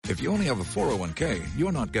If you only have a 401k,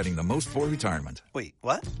 you're not getting the most for retirement. Wait,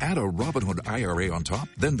 what? Add a Robinhood IRA on top,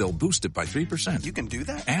 then they'll boost it by 3%. You can do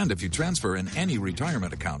that? And if you transfer in any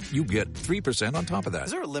retirement account, you get 3% on top of that.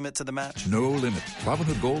 Is there a limit to the match? No limit.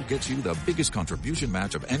 Robinhood Gold gets you the biggest contribution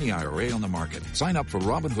match of any IRA on the market. Sign up for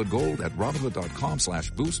Robinhood Gold at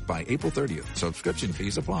Robinhood.com/boost by April 30th. Subscription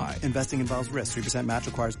fees apply. Investing involves risk. 3% match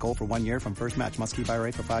requires gold for 1 year from first match. Must keep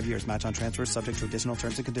IRA for 5 years. Match on transfers subject to additional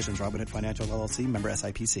terms and conditions. Robinhood Financial LLC, member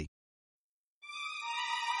SIPC.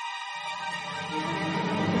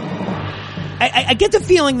 I get the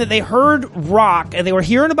feeling that they heard rock and they were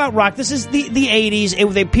hearing about rock. This is the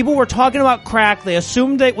 80s. People were talking about crack. They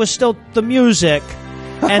assumed it was still the music.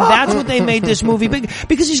 And that's what they made this movie big.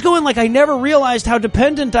 Because he's going like, I never realized how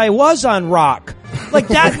dependent I was on rock. Like,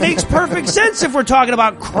 that makes perfect sense if we're talking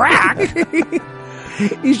about crack.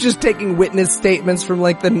 He's just taking witness statements from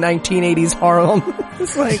like the 1980s Harlem.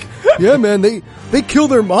 It's like, yeah, man, they kill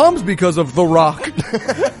their moms because of the rock.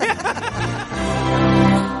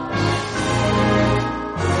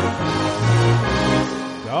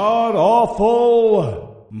 God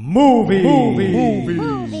awful movies.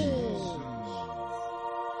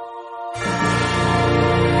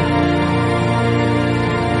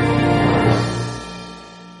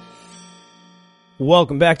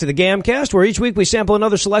 Welcome back to the Gamcast, where each week we sample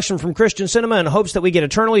another selection from Christian cinema in hopes that we get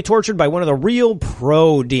eternally tortured by one of the real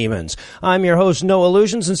pro-demons. I'm your host, Noah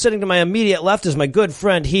Illusions, and sitting to my immediate left is my good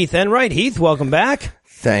friend Heath Enright. Heath, welcome back.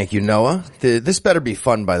 Thank you, Noah. This better be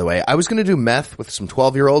fun, by the way. I was going to do meth with some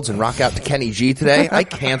 12-year-olds and rock out to Kenny G today. I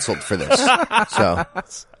canceled for this. So,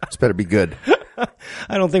 this better be good.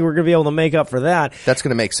 I don't think we're going to be able to make up for that. That's going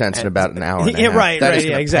to make sense in about an hour and a half. Yeah, right, That right, is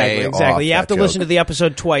yeah, gonna exactly, pay exactly. off You have to that listen to joke. the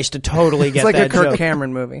episode twice to totally get It's like that a Kirk joke.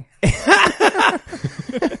 Cameron movie.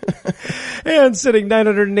 And sitting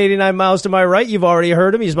 989 miles to my right, you've already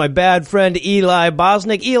heard him. He's my bad friend Eli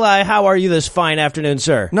Bosnick. Eli, how are you this fine afternoon,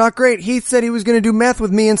 sir? Not great. Heath said he was going to do meth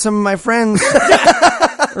with me and some of my friends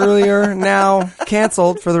earlier. Now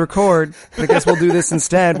canceled for the record. I guess we'll do this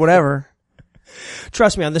instead. Whatever.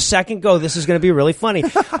 Trust me, on the second go, this is going to be really funny.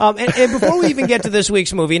 And before we even get to this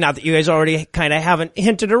week's movie, not that you guys already kind of haven't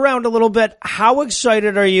hinted around a little bit, how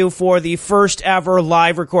excited are you for the first ever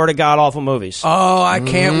live recorded God Awful Movies? Oh, I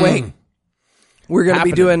can't wait. We're going to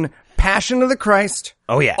be doing Passion of the Christ.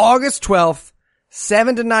 Oh, yeah. August 12th,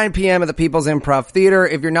 7 to 9 p.m. at the People's Improv Theater.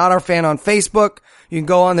 If you're not our fan on Facebook, you can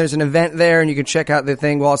go on. There's an event there, and you can check out the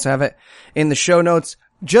thing. We'll also have it in the show notes.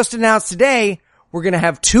 Just announced today, we're going to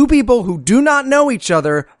have two people who do not know each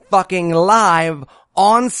other fucking live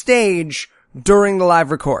on stage during the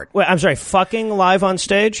live record. Wait, I'm sorry, fucking live on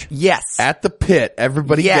stage? Yes. At the pit,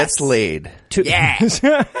 everybody Yes. gets laid. Yes.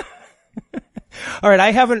 All right,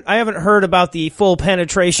 I haven't heard about the full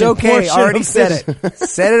penetration. It's okay. portion I already of said this. it.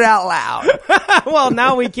 Said it out loud. Well,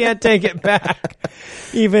 now we can't take it back,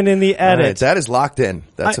 even in the All edit. right, that is locked in.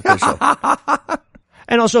 That's official.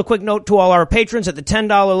 And also a quick note to all our patrons at the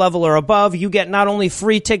 $10 level or above, you get not only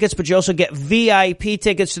free tickets, but you also get VIP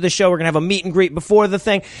tickets to the show. We're going to have a meet and greet before the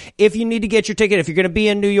thing. If you need to get your ticket, if you're going to be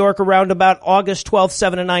in New York around about August 12th,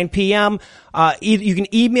 7 to 9 p.m., you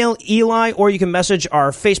can email Eli or you can message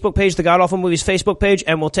our Facebook page, the God Awful Movies Facebook page,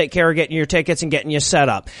 and we'll take care of getting your tickets and getting you set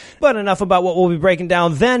up. But enough about what we'll be breaking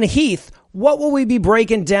down. Then, Heath, what will we be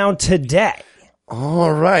breaking down today?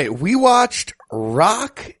 All right. We watched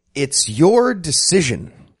Rock, It's Your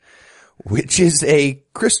Decision, which is a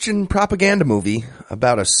Christian propaganda movie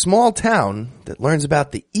about a small town that learns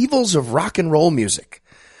about the evils of rock and roll music.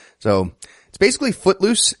 So it's basically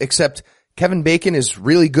Footloose, except Kevin Bacon is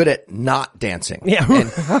really good at not dancing. Yeah.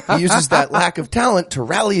 And he uses that lack of talent to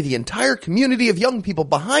rally the entire community of young people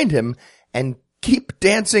behind him and keep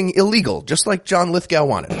dancing illegal, just like John Lithgow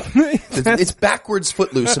wanted. It's backwards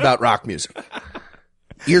Footloose about rock music.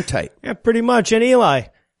 Ear tight. Yeah, pretty much. And Eli,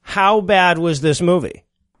 how bad was this movie?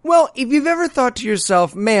 Well, if you've ever thought to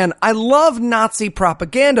yourself, man, I love Nazi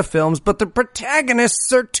propaganda films, but the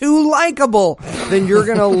protagonists are too likable, then you're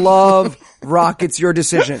gonna love Rock, It's Your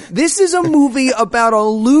Decision. This is a movie about a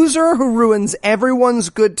loser who ruins everyone's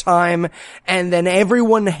good time, and then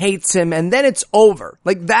everyone hates him, and then it's over.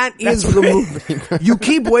 Like, that is the movie. You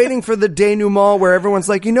keep waiting for the denouement where everyone's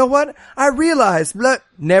like, you know what? I realized, blah,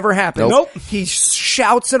 never happens. Nope. He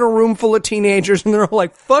shouts at a room full of teenagers, and they're all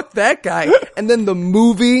like, fuck that guy. And then the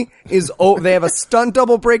movie is over. They have a stunt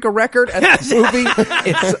double break a record, and the movie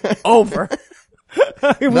is over.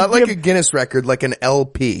 Not like a Guinness record, like an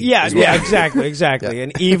LP. Yeah, is what- yeah, exactly.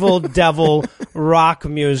 An evil devil rock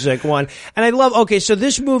music one. And I love, okay, so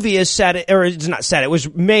this movie is set, or it's not set, it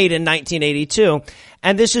was made in 1982.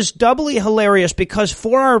 And this is doubly hilarious because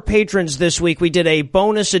for our patrons this week, we did a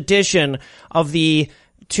bonus edition of the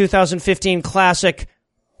 2015 classic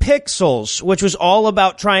Pixels, which was all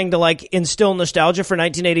about trying to like instill nostalgia for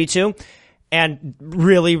 1982 and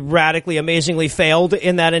really radically, amazingly failed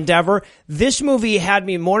in that endeavor. This movie had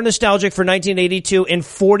me more nostalgic for 1982 in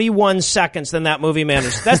 41 seconds than that movie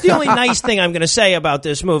managed. That's the only nice thing I'm going to say about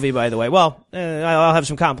this movie, by the way. Well, I'll have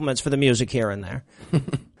some compliments for the music here and there.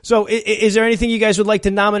 So is there anything you guys would like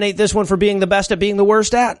to nominate this one for being the best at being the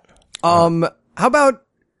worst at? How about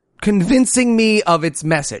convincing me of its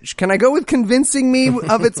message? Can I go with convincing me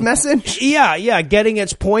of its message? Yeah, getting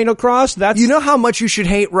its point across. That's, you know how much you should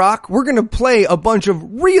hate rock? We're gonna play a bunch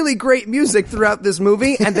of really great music throughout this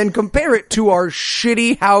movie and then compare it to our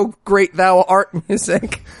shitty How Great Thou Art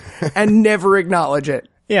music and never acknowledge it.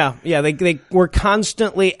 Yeah, they were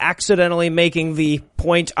constantly accidentally making the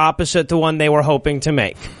point opposite the one they were hoping to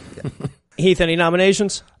make. Heath, any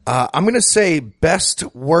nominations? I'm going to say best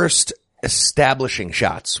worst establishing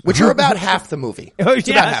shots, which are about half the movie. It's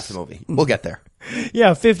about half the movie. We'll get there.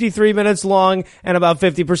 Yeah, 53 minutes long, and about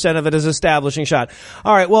 50% of it is establishing shot.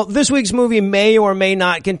 All right, well, this week's movie may or may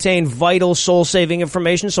not contain vital soul-saving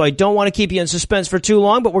information, so I don't want to keep you in suspense for too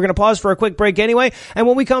long, but we're going to pause for a quick break anyway, and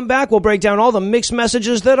when we come back, we'll break down all the mixed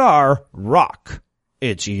messages that are Rock.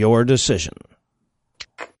 It's your decision.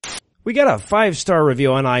 We got a 5-star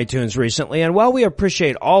review on iTunes recently, and while we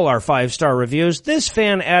appreciate all our 5-star reviews, this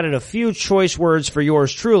fan added a few choice words for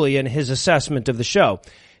yours truly in his assessment of the show.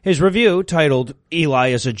 His review, titled,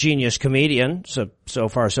 Eli is a Genius Comedian, so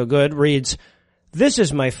far so good, reads, This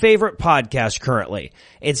is my favorite podcast currently.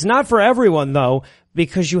 It's not for everyone, though,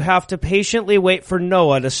 because you have to patiently wait for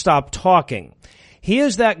Noah to stop talking. He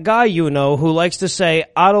is that guy you know who likes to say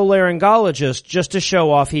otolaryngologist just to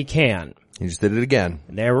show off he can. You just did it again.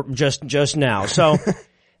 There, just now. So,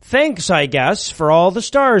 thanks, I guess, for all the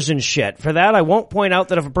stars and shit. For that, I won't point out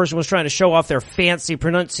that if a person was trying to show off their fancy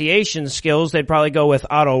pronunciation skills, they'd probably go with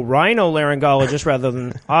otorhinolaryngologist rather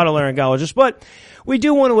than otolaryngologist. But we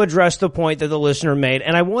do want to address the point that the listener made,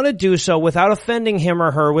 and I want to do so without offending him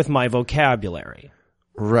or her with my vocabulary.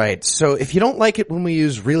 Right. So if you don't like it when we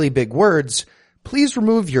use really big words, please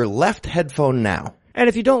remove your left headphone now. And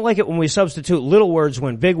if you don't like it when we substitute little words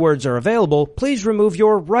when big words are available, please remove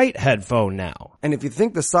your right headphone now. And if you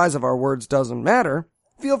think the size of our words doesn't matter,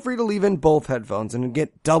 feel free to leave in both headphones and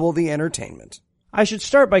get double the entertainment. I should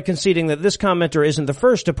start by conceding that this commenter isn't the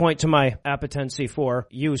first to point to my appetency for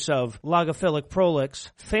use of logophilic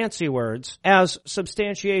prolix, fancy words, as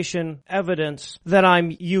substantiation evidence that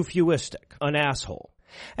I'm euphuistic, an asshole.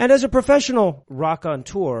 And as a professional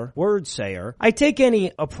raconteur, word sayer, I take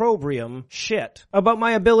any opprobrium shit about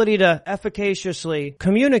my ability to efficaciously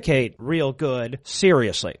communicate real good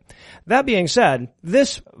seriously. That being said,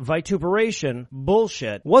 this vituperation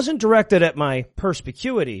bullshit wasn't directed at my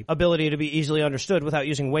perspicuity, ability to be easily understood without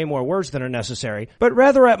using way more words than are necessary, but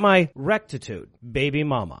rather at my rectitude, baby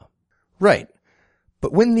mama. Right.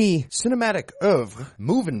 But when the cinematic oeuvre,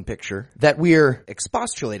 moving picture, that we're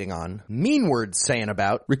expostulating on, mean words saying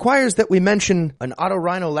about, requires that we mention an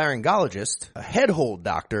otorhinolaryngologist, a head-hole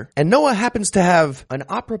doctor, and Noah happens to have an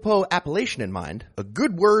apropos appellation in mind, a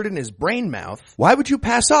good word in his brain mouth, why would you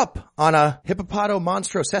pass up on a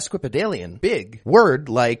hippopotomonstrosesquipedalian big word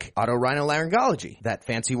like otorhinolaryngology, that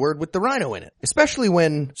fancy word with the rhino in it? Especially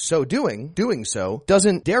when doing so,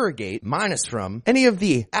 doesn't derogate, minus from, any of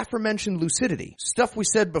the aforementioned lucidity, stuff we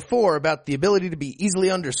said before about the ability to be easily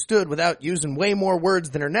understood without using way more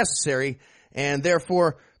words than are necessary, and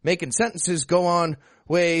therefore making sentences go on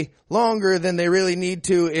way longer than they really need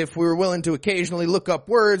to if we were willing to occasionally look up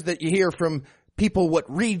words that you hear from people what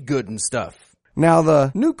read good and stuff. Now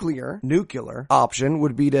the nuclear option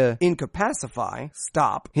would be to incapacify,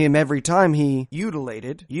 stop him every time he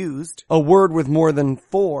used a word with more than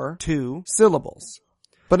 2 syllables.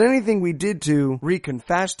 But anything we did to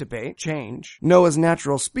reconfastabate, change, Noah's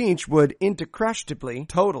natural speech would intercrastably,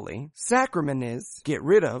 totally, sacramentize, get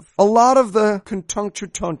rid of, a lot of the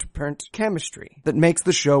conjunctural chemistry that makes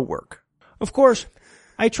the show work. Of course,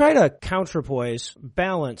 I try to counterpoise,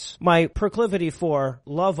 balance my proclivity for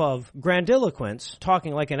love of grandiloquence,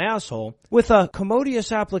 talking like an asshole, with a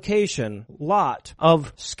commodious application lot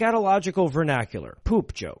of scatological vernacular,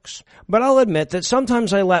 poop jokes. But I'll admit that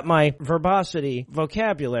sometimes I let my verbosity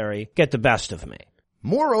vocabulary get the best of me.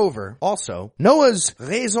 Moreover, also, Noah's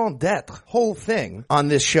raison d'etre whole thing on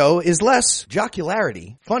this show is less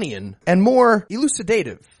jocularity, funnyin', and more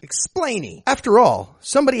elucidative, explainy. After all,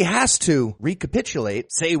 somebody has to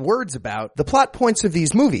recapitulate, say words about, the plot points of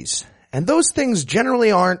these movies. And those things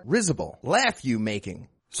generally aren't risible, laugh-you-making.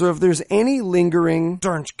 So if there's any lingering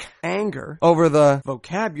anger over the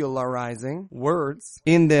vocabularizing words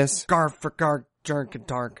in this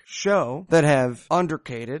show that have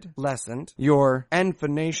undercated, lessened your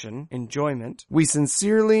enfination enjoyment, we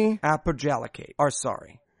sincerely apologize. Are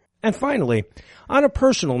sorry. And finally, on a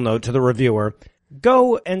personal note to the reviewer,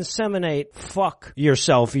 go inseminate fuck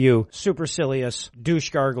yourself, you supercilious,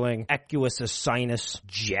 douche-gargling, equus sinus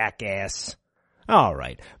jackass. All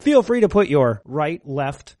right. Feel free to put your right,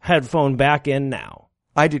 left headphone back in now.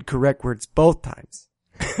 I did correct words both times.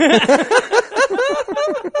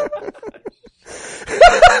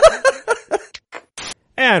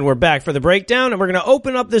 And we're back for the breakdown, and we're going to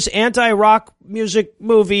open up this anti-rock music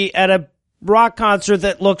movie at a rock concert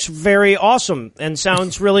that looks very awesome and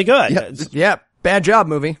sounds really good. Yeah, bad job,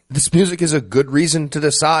 movie. This music is a good reason to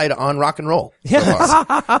decide on rock and roll.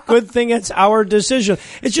 Yeah. Good thing it's our decision.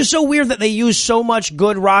 It's just so weird that they use so much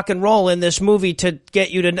good rock and roll in this movie to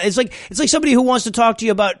get you to, it's like somebody who wants to talk to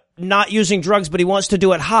you about not using drugs, but he wants to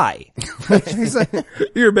do it high. He's like,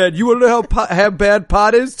 here, man, you want to know how bad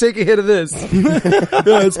pot is? Take a hit of this.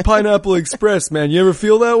 Yeah, it's Pineapple Express, man. You ever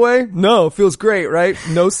feel that way? No, it feels great, right?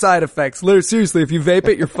 No side effects. Literally, seriously, if you vape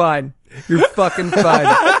it, you're fine. You're fucking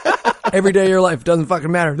fine. Every day of your life, doesn't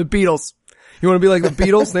fucking matter. The Beatles. You want to be like the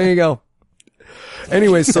Beatles? There you go.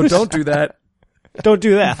 Anyway, so don't do that. Don't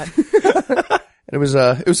do that. It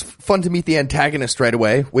was fun to meet the antagonist right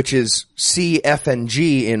away, which is C, F, and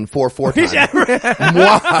G in 4/4 time.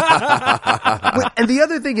 And the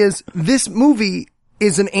other thing is, this movie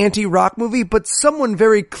is an anti-rock movie, but someone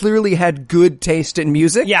very clearly had good taste in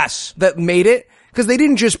music. Yes. That made it. Because they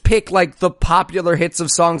didn't just pick, like, the popular hits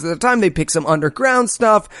of songs at the time. They picked some underground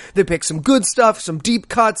stuff. They picked some good stuff, some deep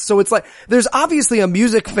cuts. So it's like, there's obviously a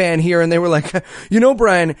music fan here, and they were like, you know,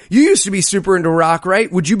 Brian, you used to be super into rock,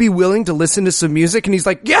 right? Would you be willing to listen to some music? And he's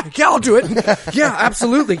like, yeah, I'll do it. Yeah,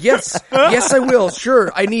 absolutely. Yes. Yes, I will.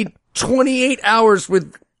 Sure. I need 28 hours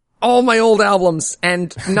with all my old albums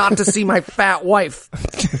and not to see my fat wife.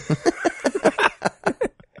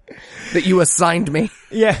 That you assigned me.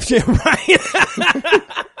 Yeah, right.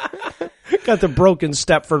 Got the broken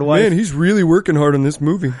Stepford wife. Man, he's really working hard on this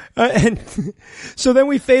movie. And so then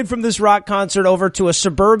we fade from this rock concert over to a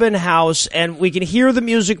suburban house, and we can hear the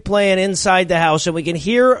music playing inside the house, and we can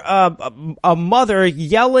hear a mother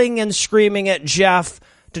yelling and screaming at Jeff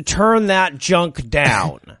to turn that junk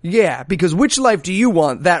down. Yeah, because which life do you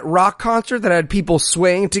want? That rock concert that had people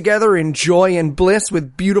swaying together in joy and bliss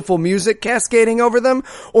with beautiful music cascading over them?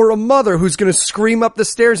 Or a mother who's gonna scream up the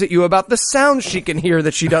stairs at you about the sounds she can hear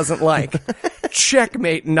that she doesn't like?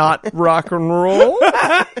 Checkmate, not rock and roll.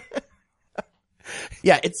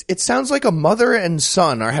 Yeah, it sounds like a mother and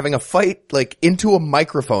son are having a fight, like, into a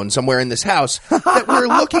microphone somewhere in this house that we're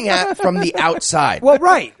looking at from the outside. Well,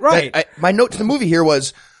 right. My note to the movie here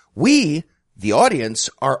was, we, the audience,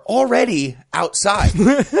 are already outside.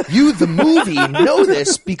 You, the movie, know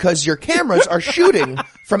this because your cameras are shooting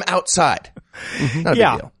from outside. Not a big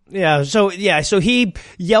deal. Yeah, so he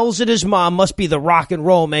yells at his mom, must be the rock and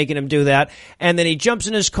roll making him do that, and then he jumps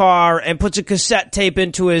in his car and puts a cassette tape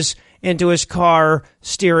into his car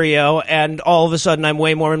stereo, and all of a sudden I'm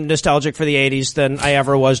way more nostalgic for the 80s than I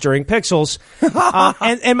ever was during Pixels.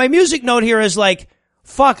 And my music note here is like,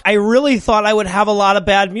 fuck, I really thought I would have a lot of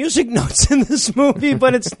bad music notes in this movie,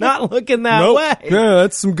 but it's not looking that way. Yeah,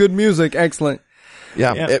 that's some good music. Excellent.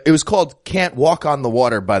 Yeah. It was called Can't Walk on the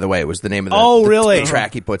Water, by the way, was the name of the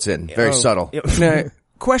track he puts in. Very subtle. Now,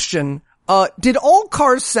 question. Did all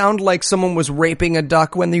cars sound like someone was raping a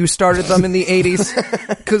duck when you started them in the 80s?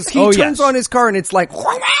 Because he turns on his car and it's like,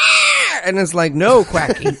 and it's like, no,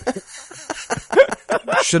 Quacky.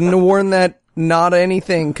 Shouldn't have worn that not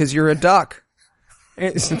anything because you're a duck.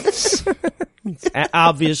 It's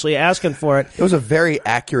obviously asking for it. It was a very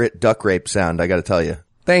accurate duck rape sound, I gotta tell you.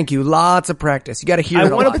 Thank you. Lots of practice. You gotta hear it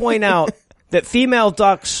a lot. I want to point out that female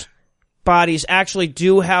ducks' bodies actually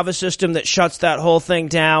do have a system that shuts that whole thing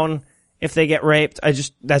down if they get raped.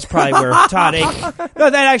 That's probably where Todd Aiken, no,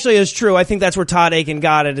 that actually is true. I think that's where Todd Aiken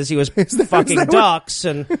got it, as he was fucking ducks,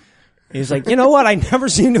 and he's like, you know what? I never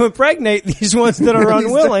seem to impregnate these ones that are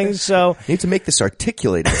unwilling, so. You need to make this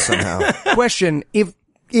articulated somehow. Question, if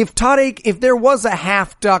there was a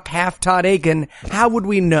half duck, half Todd Aiken, how would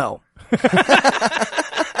we know?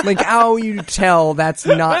 Like, how you tell that's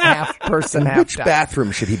not half person, half Which duck?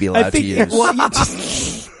 Bathroom should he be allowed to use? Well,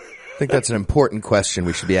 I think that's an important question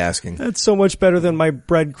we should be asking. That's so much better than my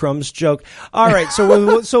breadcrumbs joke. All right, so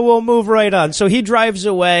we'll move right on. So he drives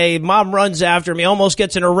away. Mom runs after him. He almost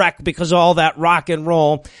gets in a wreck because of all that rock and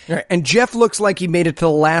roll. Right, and Jeff looks like he made it to the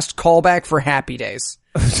last callback for Happy Days.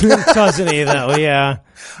 Doesn't he, though? Yeah.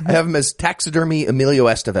 I have him as taxidermy Emilio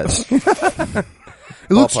Estevez.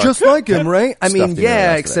 It looks just like him, right? I mean, Stuffed yeah,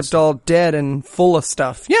 Emilio except Estevez. all dead and full of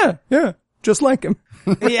stuff. Yeah. just like him.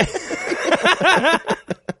 Yeah.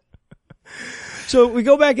 So we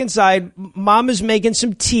go back inside. Mom is making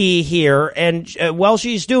some tea here, and while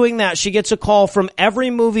she's doing that, she gets a call from every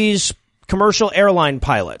movie's commercial airline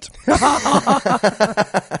pilot.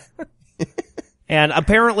 And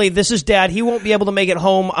apparently this is Dad. He won't be able to make it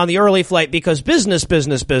home on the early flight because business.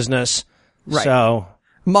 Right. So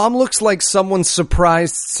Mom looks like someone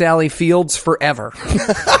surprised Sally Fields forever.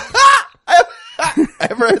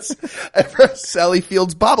 Ever a Sally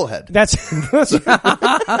Fields bobblehead. that's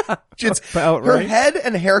about Her right. head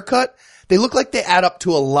and haircut, they look like they add up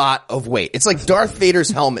to a lot of weight. It's like Darth Vader's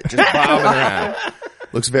helmet just bobbing around.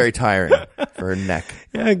 Looks very tiring for her neck.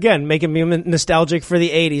 Again, making me nostalgic for the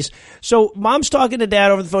 80s. So Mom's talking to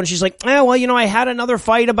Dad over the phone. She's like, well, I had another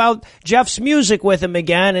fight about Jeff's music with him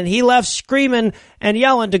again, and he left screaming and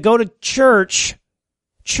yelling to go to church.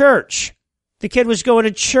 The kid was going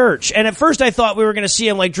to church. And at first I thought we were going to see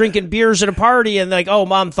him like drinking beers at a party and like, oh,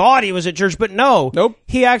 Mom thought he was at church, but no. Nope.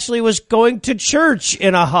 He actually was going to church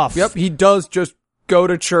in a huff. Yep, he does just go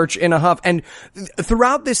to church in a huff. And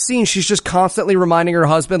throughout this scene, she's just constantly reminding her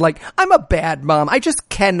husband, like, I'm a bad mom. I just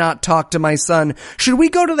cannot talk to my son. Should we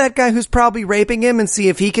go to that guy who's probably raping him and see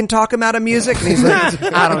if he can talk him out of music? And he's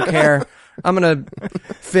like, I don't care. I'm going to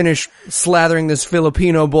finish slathering this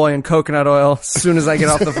Filipino boy in coconut oil as soon as I get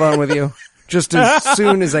off the phone with you. Just as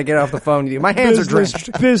soon as I get off the phone with you. My hands are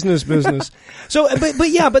drenched. Business. So,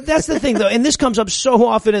 but that's the thing though, and this comes up so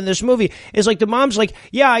often in this movie, is like the mom's like,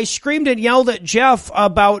 yeah, I screamed and yelled at Jeff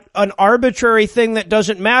about an arbitrary thing that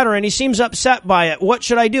doesn't matter, and he seems upset by it. What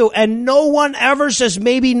should I do? And no one ever says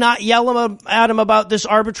maybe not yell at him about this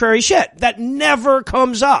arbitrary shit. That never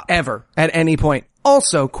comes up. Ever. At any point.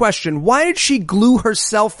 Also, question, why did she glue her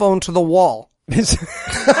cell phone to the wall? Did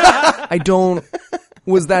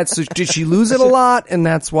she lose it a lot? And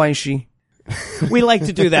that's why she... We like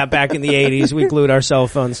to do that back in the 80s. We glued our cell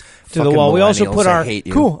phones to the Fucking wall. We also millennials, put I our... hate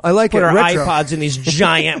you. Cool, I like Put it. our Retro. iPods in these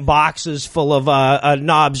giant boxes full of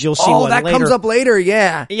knobs. You'll see Oh, one that later. comes up later,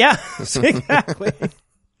 yeah. Yeah, exactly.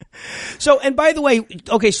 So, and by the way,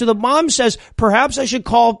 okay, so the mom says, perhaps I should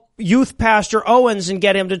call youth pastor Owens and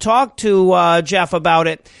get him to talk to Jeff about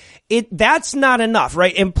it. That's not enough,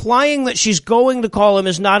 right? Implying that she's going to call him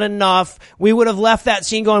is not enough. We would have left that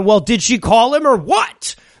scene going, well, did she call him or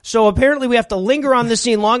what? So apparently we have to linger on this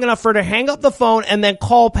scene long enough for her to hang up the phone and then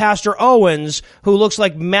call Pastor Owens, who looks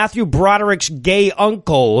like Matthew Broderick's gay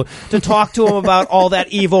uncle, to talk to him about all that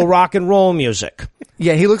evil rock and roll music.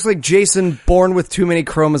 Yeah, he looks like Jason born with too many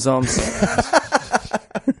chromosomes.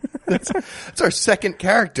 That's our second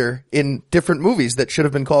character in different movies that should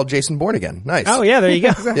have been called Jason Bourne Again. Nice. Oh yeah, there you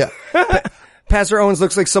go. Yeah. Pastor Owens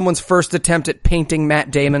looks like someone's first attempt at painting Matt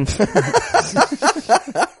Damon.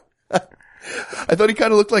 I thought he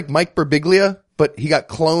kind of looked like Mike Birbiglia, but he got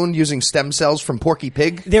cloned using stem cells from Porky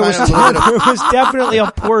Pig. There was definitely a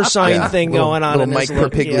porcine thing going on. Little in Mike this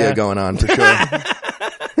look, Birbiglia yeah. going on for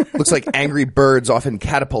sure. Looks like angry birds often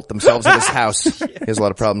catapult themselves in his house. He has a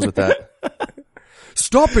lot of problems with that.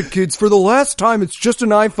 Stop it, kids. For the last time, it's just an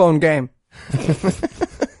iPhone game.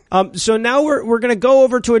 So now we're going to go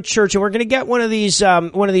over to a church and we're going to get one of these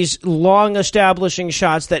long establishing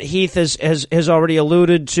shots that Heath has already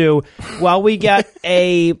alluded to, while we get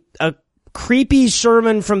a creepy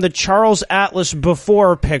sermon from the Charles Atlas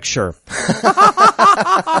Before picture.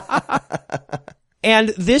 And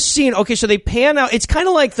this scene, okay, so they pan out. It's kind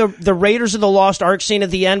of like the Raiders of the Lost Ark scene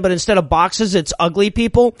at the end, but instead of boxes, it's ugly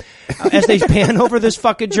people as they pan over this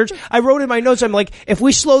fucking church. I wrote in my notes, I'm like, if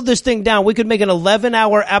we slowed this thing down, we could make an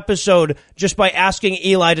 11-hour episode just by asking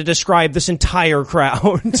Eli to describe this entire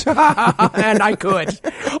crowd. And I could.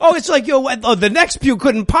 Oh, it's like, the next pew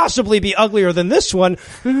couldn't possibly be uglier than this one.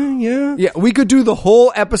 Yeah. Yeah, we could do the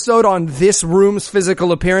whole episode on this room's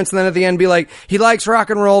physical appearance and then at the end be like, he likes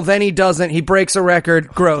rock and roll, then he doesn't, he breaks a record,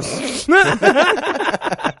 gross.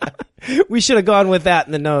 We should have gone with that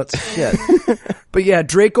in the notes. Yeah. But yeah,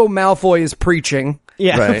 Draco Malfoy is preaching.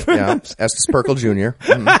 Yeah. Right. Yeah. Estes Sperkle Jr.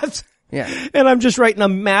 Mhm. Yeah. And I'm just writing,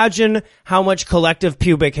 imagine how much collective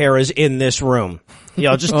pubic hair is in this room.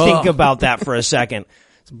 Just think about that for a second.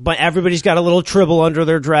 But everybody's got a little tribble under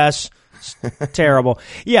their dress. It's terrible.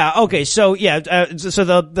 Yeah. Okay. So yeah.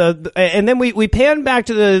 So and then we pan back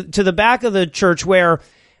to the back of the church where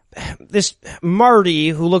this Marty,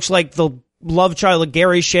 who looks like the love child of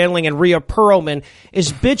Gary Shandling and Rhea Perlman,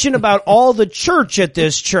 is bitching about all the church at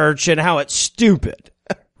this church and how it's stupid.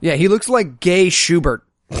 Yeah, he looks like gay Schubert.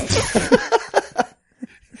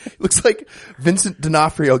 Looks like Vincent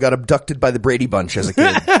D'Onofrio got abducted by the Brady Bunch as a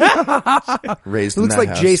kid. Raised in Looks that like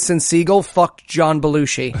house. Jason Segel fucked John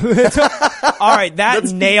Belushi. All right, that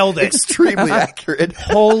nailed it. Extremely accurate.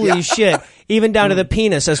 Holy shit. Even down to the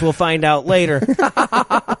penis, as we'll find out later.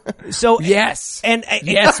 So Yes. And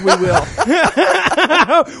Yes, we will.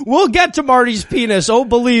 we'll get to Marty's penis. Oh,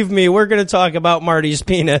 believe me, we're going to talk about Marty's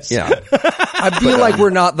penis. Yeah. I feel like we're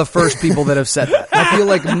not the first people that have said that. I feel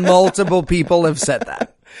like multiple people have said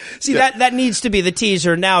that. See, that needs to be the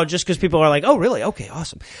teaser now, just because people are like, oh, really? Okay,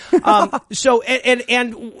 awesome. So,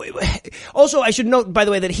 and also I should note, by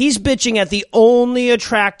the way, that he's bitching at the only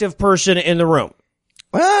attractive person in the room.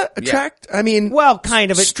 I mean, Well,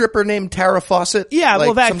 kind of. a stripper named Tara Fawcett. Yeah, like,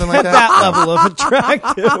 well, that, something like that level of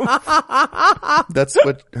attractive. That's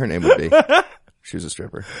what her name would be. She was a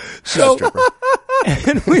stripper. She's a stripper.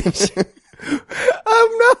 And we,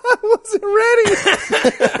 I wasn't ready.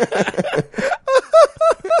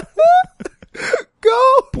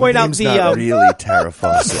 Go. point out Name's the not really Tara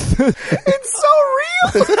Fawcett. It's so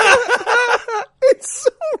real. It's so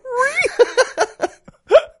real.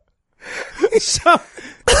 so, I'm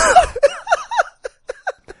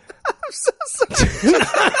so sorry.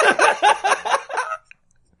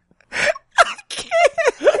 I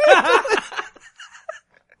can't.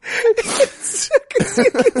 Because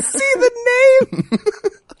you can see the name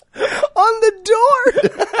on the door.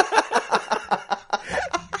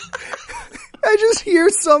 I just hear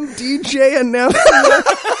some DJ announcing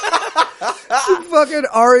some fucking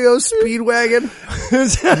REO Speedwagon.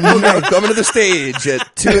 Coming to the stage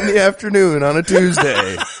at 2 p.m. on a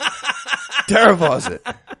Tuesday. Tara Fawcett.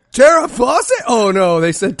 Tara Fawcett? Oh no,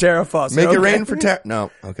 they said Tara Fawcett. Make it Okay. rain for Tara.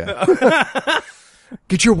 No, okay.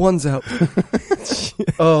 Get your ones out.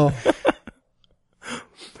 Oh.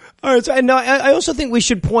 all right. So, and I also think we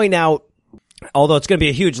should point out, although it's going to be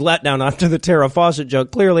a huge letdown after the Tara Fawcett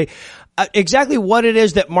joke, clearly, exactly what it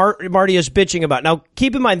is that Marty is bitching about. Now,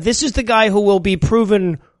 keep in mind, this is the guy who will be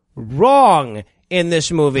proven wrong in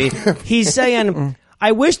this movie. He's saying,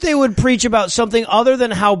 I wish they would preach about something other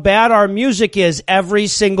than how bad our music is every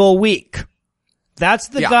single week. That's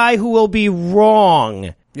the guy who will be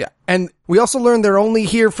wrong. Yeah. And we also learned they're only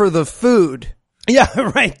here for the food. Yeah,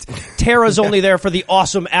 right. Tara's only there for the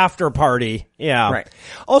awesome after party. Yeah. Right.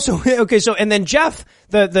 Also, okay, so, and then Jeff,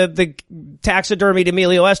 the taxidermied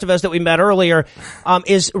Emilio Estevez that we met earlier,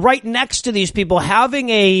 is right next to these people having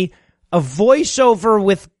a voiceover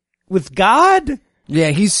with God?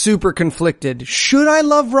 Yeah, he's super conflicted. Should I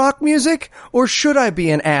love rock music or should I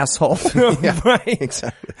be an asshole? Right.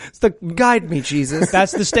 Exactly. Guide me, Jesus.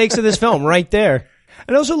 That's the stakes of this film right there.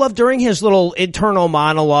 And I also love during his little internal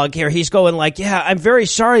monologue here, he's going like, yeah, I'm very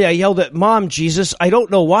sorry I yelled at Mom, Jesus. I don't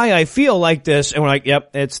know why I feel like this. And we're like, yep,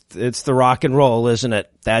 it's the rock and roll, isn't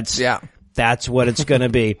it? That's what it's going to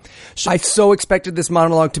be. I so expected this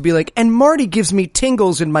monologue to be like, and Marty gives me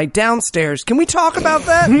tingles in my downstairs. Can we talk about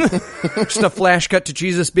that? Just a flash cut to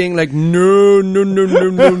Jesus being like, no,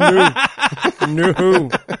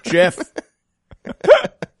 Jeff.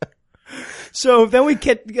 So then we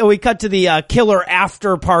cut to the killer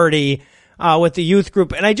after party with the youth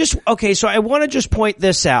group. And so I want to just point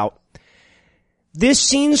this out. This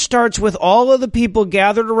scene starts with all of the people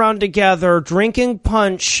gathered around together, drinking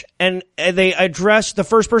punch, and the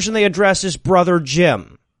first person they address is Brother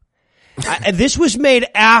Jim. This was made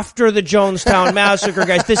after the Jonestown Massacre,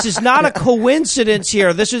 guys. This is not a coincidence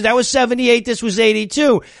here. That was 78, this was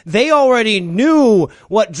 82. They already knew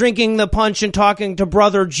what drinking the punch and talking to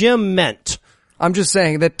Brother Jim meant. I'm just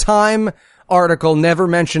saying that Time article never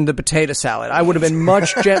mentioned the potato salad. I would have been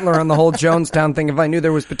much gentler on the whole Jonestown thing if I knew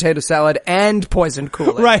there was potato salad and poisoned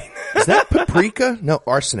Kool-Aid. Right. Is that paprika? No,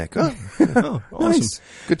 arsenic. Oh, Awesome. nice.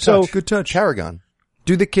 Good touch. Good touch. Paragon.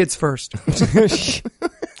 Do the kids first.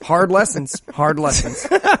 Hard lessons.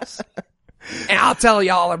 And I'll tell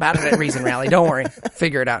you all about it at Reason Rally. Don't worry.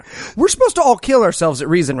 Figure it out. We're supposed to all kill ourselves at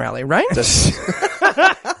Reason Rally, right?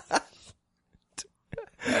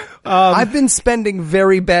 I've been spending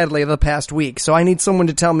very badly the past week, so I need someone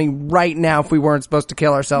to tell me right now if we weren't supposed to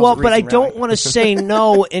kill ourselves. Well, at but I Reason don't Rally. want to say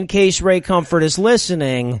no in case Ray Comfort is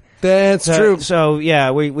listening. That's true. So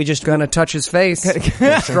yeah, we just Gonna touch his face.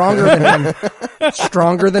 Stronger than him.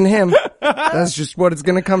 Stronger than him. That's just what it's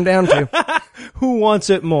gonna come down to. who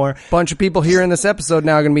wants it more? Bunch of people hearing this episode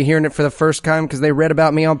now are gonna be hearing it for the first time because they read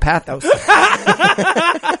about me on Pathos.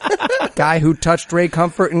 Guy who touched Ray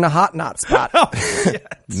Comfort in the hot knot spot.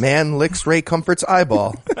 Man licks Ray Comfort's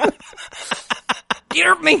eyeball. Get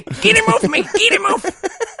off me! Get him off me! Get him off!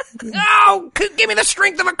 Oh, give me the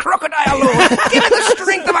strength of a crocodile, Lord. Give me the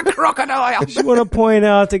strength of a crocodile. I just want to point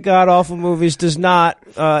out that God Awful Movies does not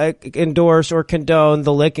endorse or condone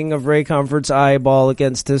the licking of Ray Comfort's eyeball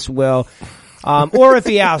against his will. Or if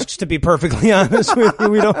he asks, to be perfectly honest with you,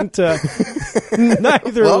 we don't,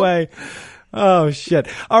 neither way. Oh, shit.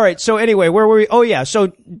 All right. So anyway, where were we? Oh, yeah.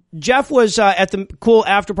 So Jeff was at the cool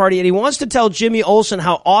after party, and he wants to tell Jimmy Olsen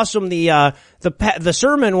how awesome the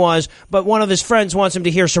sermon was, but one of his friends wants him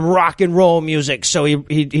to hear some rock and roll music, so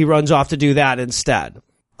he runs off to do that instead.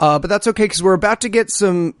 But that's okay, because we're about to get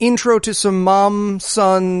some intro to some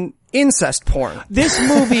mom-son incest porn. This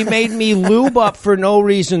movie made me lube up for no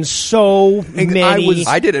reason so many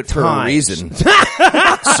I did it for times. a reason.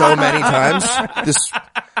 So many times.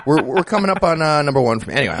 We're coming up on number one.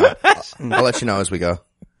 Anyway, I'll let you know as we go.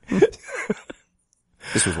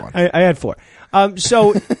 This was one. I had 4.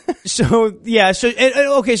 So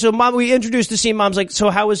mom, we introduced the scene. Mom's like, so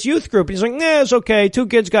how was youth group? He's like, it's okay. 2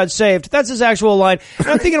 kids got saved. That's his actual line. And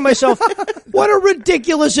I'm thinking to myself, what a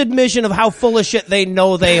ridiculous admission of how full of shit they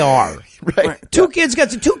know they are. Right. 2 kids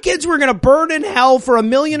were going to burn in hell for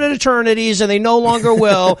 1,000,000 eternities, and they no longer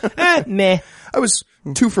will. Meh. I was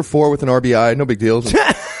 2 for 4 with an RBI. No big deal. 2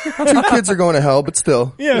 kids are going to hell, but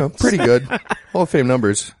still, pretty good. Hall of Fame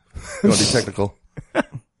numbers. You want to be technical.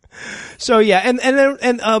 So yeah,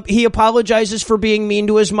 and he apologizes for being mean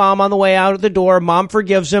to his mom on the way out of the door. Mom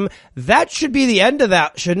forgives him. That should be the end of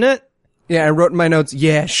that, shouldn't it? Yeah, I wrote in my notes,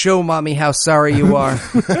 show mommy how sorry you are.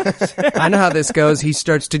 I know how this goes. He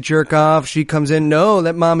starts to jerk off. She comes in, no,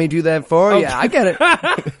 let mommy do that for you. I get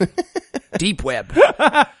it. Deep web.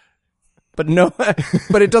 But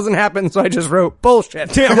but it doesn't happen, so I just wrote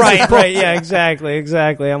bullshit. Right, yeah,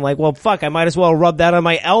 exactly. I'm like, well, fuck, I might as well rub that on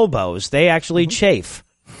my elbows. They actually chafe.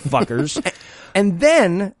 Fuckers. And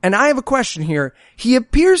then, and I have a question here, he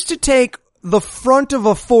appears to take the front of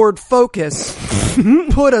a Ford Focus,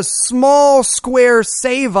 put a small square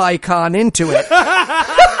save icon into it,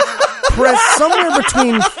 press somewhere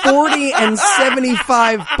between 40 and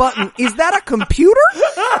 75 button. Is that a computer?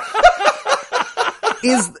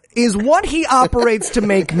 Is what he operates to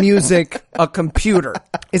make music a computer?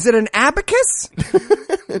 Is it an abacus?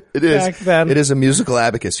 It is. Back then. It is a musical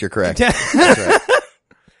abacus. You're correct. That's right.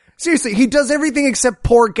 Seriously, he does everything except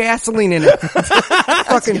pour gasoline in it.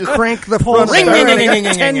 Fucking crank the front.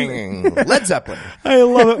 Led Zeppelin. I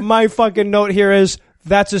love it. My fucking note here is,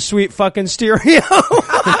 that's a sweet fucking stereo.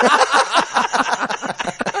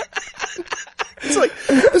 It's like,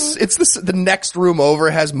 the next room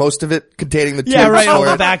over has most of it containing the tubes. Yeah, right. All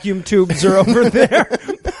the vacuum tubes are over there.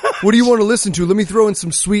 What do you want to listen to? Let me throw in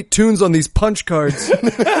some sweet tunes on these punch cards.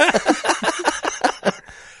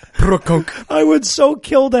 I would so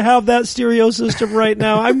kill to have that stereo system right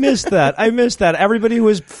now. I missed that. Everybody who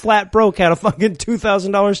was flat broke had a fucking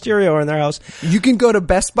 $2,000 stereo in their house. You can go to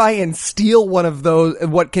Best Buy and steal one of those,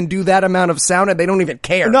 what can do that amount of sound, and they don't even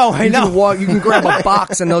care. No, I know. You can grab a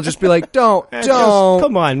box and they'll just be like, don't.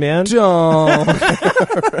 Come on, man. Don't.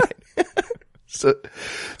 Right. So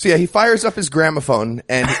yeah, he fires up his gramophone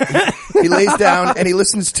and he lays down and he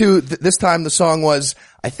listens to, this time the song was,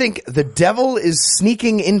 I think, The Devil is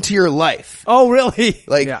Sneaking Into Your Life. Oh, really?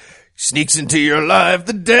 Sneaks into your life,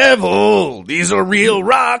 the devil. These are real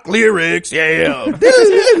rock lyrics, yeah.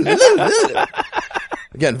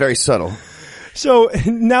 Again, very subtle. So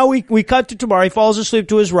now we cut to tomorrow. He falls asleep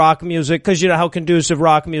to his rock music, because you know how conducive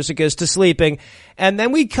rock music is to sleeping. And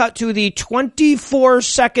then we cut to the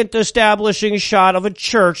 24-second establishing shot of a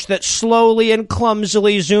church that slowly and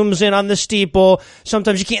clumsily zooms in on the steeple.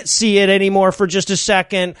 Sometimes you can't see it anymore for just a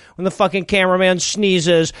second when the fucking cameraman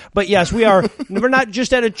sneezes. But yes, we're not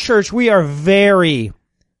just at a church, we are very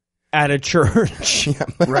at a church. Yeah,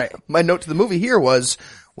 right. My note to the movie here was,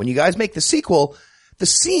 when you guys make the sequel, the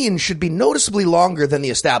scene should be noticeably longer than the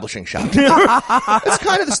establishing shot. That's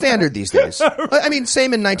kind of the standard these days. I mean,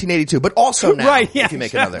 same in 1982, but also now, if you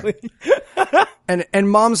make another. And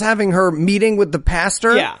mom's having her meeting with the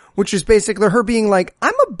pastor, which is basically her being like,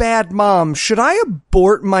 I'm a bad mom. Should I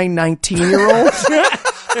abort my 19-year-old?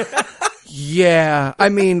 Yeah. I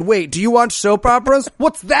mean, wait, do you watch soap operas?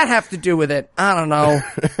 What's that have to do with it? I don't know.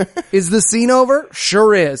 Is the scene over?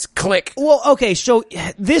 Sure is. Click. Well, okay, so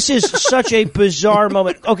this is such a bizarre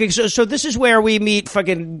moment. Okay, so this is where we meet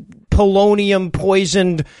fucking polonium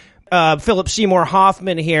poisoned Philip Seymour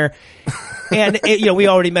Hoffman here. And we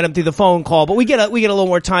already met him through the phone call, but we get a little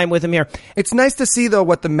more time with him here. It's nice to see though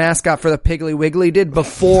what the mascot for the Piggly Wiggly did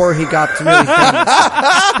before he got to really famous.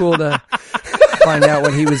 It's cool to find out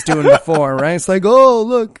what he was doing before, right? It's like, oh,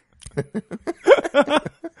 look.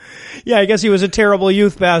 Yeah, I guess he was a terrible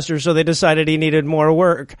youth pastor, so they decided he needed more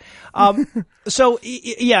work. And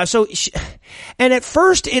at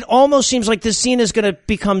first it almost seems like this scene is going to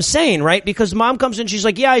become sane, right? Because mom comes in, she's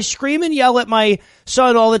like, yeah, I scream and yell at my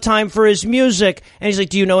son all the time for his music. And he's like,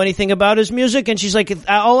 do you know anything about his music? And she's like,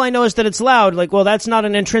 all I know is that it's loud. Like, well, that's not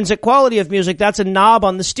an intrinsic quality of music. That's a knob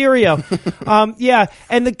on the stereo. Yeah.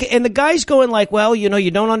 And the guy's going like, well, you know,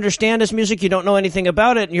 you don't understand his music. You don't know anything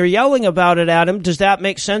about it. And you're yelling about it at him. Does that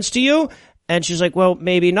make sense to you? And she's like, well,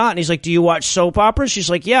 maybe not. And he's like, do you watch soap operas? She's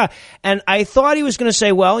like, yeah. And I thought he was going to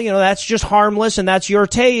say, well, you know, that's just harmless and that's your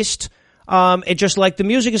taste. It just like the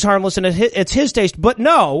music is harmless and it's his taste. But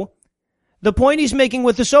no, the point he's making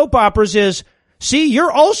with the soap operas is, see,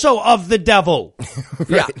 you're also of the devil. Right.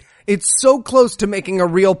 Yeah. It's so close to making a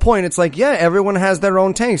real point. It's like, yeah, everyone has their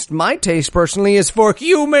own taste. My taste, personally, is for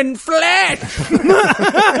human flesh. And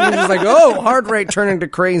it's like, oh, heart rate turning to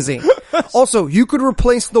crazy. Also, you could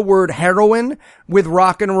replace the word heroin with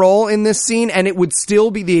rock and roll in this scene, and it would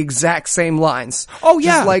still be the exact same lines. Oh,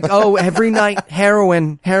 yeah. Just like, oh, every night,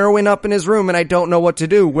 heroin up in his room, and I don't know what to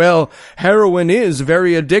do. Well, heroin is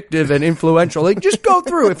very addictive and influential. Like, just go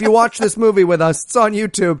through, if you watch this movie with us, it's on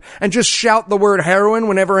YouTube, and just shout the word heroin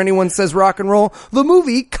whenever anyone says rock and roll. The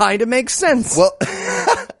movie kind of makes sense. Well,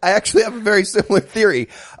 I actually have a very similar theory.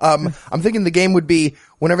 I'm thinking the game would be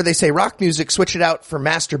whenever they say rock music, switch it out for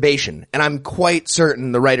masturbation. And I'm quite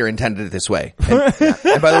certain the writer intended it this way.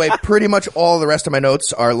 And by the way, pretty much all the rest of my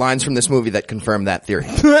notes are lines from this movie that confirm that theory.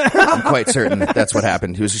 I'm quite certain that's what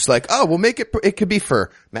happened. He was just like, oh, we'll make it could be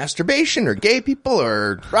for masturbation or gay people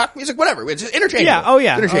or rock music, whatever. It's just interchangeable. Yeah, oh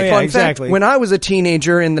yeah. Interchangeable. Oh, yeah, Fun exactly. fact, when I was a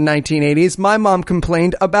teenager in the 1980s, my mom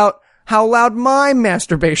complained about how loud my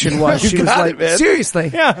masturbation was. She was got like, it, man. seriously.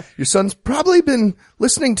 Yeah. Your son's probably been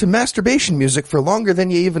listening to masturbation music for longer than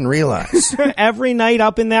you even realize. Every night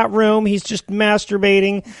up in that room, he's just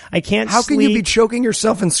masturbating. I can't How sleep. can you be choking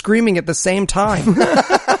yourself and screaming at the same time?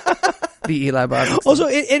 The Eli Bobby. Also,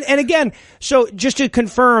 and again, so just to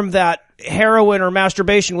confirm that heroin or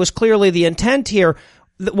masturbation was clearly the intent here,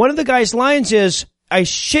 one of the guy's lines is, I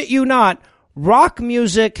shit you not, rock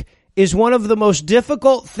music is one of the most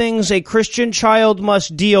difficult things a Christian child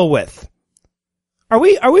must deal with. Are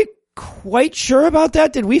we quite sure about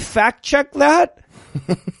that? Did we fact check that?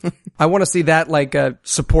 I want to see that like a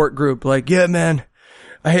support group. Like, yeah, man,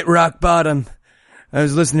 I hit rock bottom. I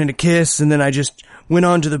was listening to Kiss, and then I just went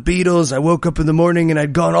on to the Beatles. I woke up in the morning, and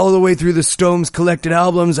I'd gone all the way through the Stones collected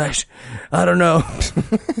albums. I don't know.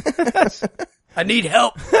 I need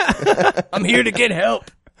help. I'm here to get help.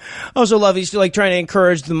 I also love he's like trying to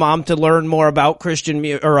encourage the mom to learn more about Christian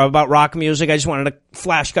or about rock music. I just wanted a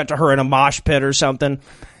flash cut to her in a mosh pit or something,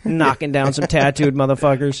 knocking down some tattooed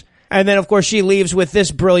motherfuckers. And then, of course, she leaves with this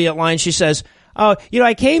brilliant line. She says, oh, you know,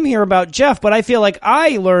 I came here about Jeff, but I feel like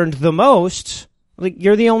I learned the most. Like,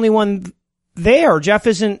 you're the only one there. Jeff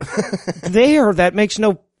isn't there. That makes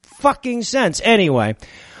no fucking sense. Anyway,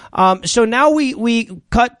 so now we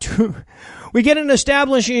cut to, we get an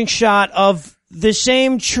establishing shot of the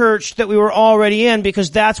same church that we were already in, because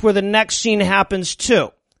that's where the next scene happens too.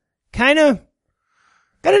 Kind of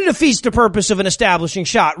defeats the purpose of an establishing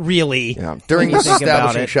shot, really. Yeah. During when you this think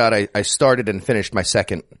about establishing it. shot, I started and finished my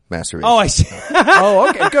second masturbation. Oh, I see. Oh,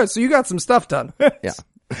 okay, good. So you got some stuff done. Yeah.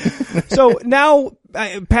 So now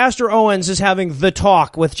Pastor Owens is having the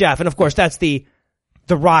talk with Jeff, and of course that's the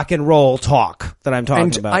rock and roll talk that I'm talking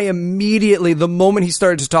And about. I immediately, the moment he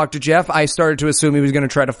started to talk to Jeff, I started to assume he was going to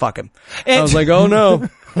try to fuck him. I was like, oh no.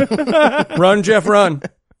 Run, Jeff, run.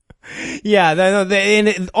 Yeah,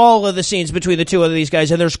 in all of the scenes between the two of these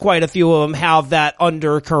guys, and there's quite a few of them, have that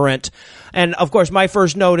undercurrent. And of course, my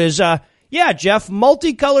first note is, yeah, Jeff,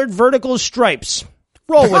 multicolored vertical stripes.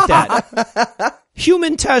 Roll with that.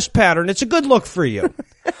 Human test pattern. It's a good look for you.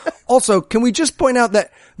 Also, can we just point out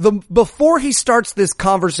that before he starts this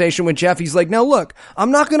conversation with Jeff, he's like, now look,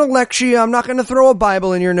 I'm not going to lecture you. I'm not going to throw a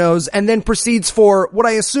Bible in your nose, and then proceeds for what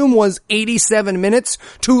I assume was 87 minutes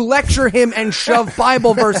to lecture him and shove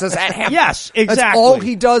Bible verses at him. Yes, exactly. That's all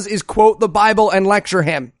he does is quote the Bible and lecture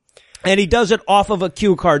him. And he does it off of a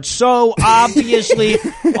cue card. So obviously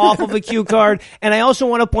off of a cue card. And I also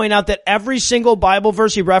want to point out that every single Bible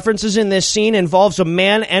verse he references in this scene involves a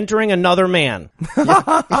man entering another man.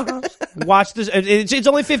 Watch this. It's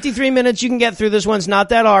only 53 minutes. You can get through this one. It's not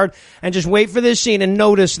that hard. And just wait for this scene and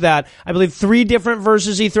notice that. I believe 3 different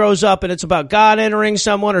verses he throws up, and it's about God entering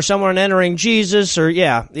someone or someone entering Jesus, or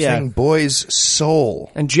yeah. Saying boy's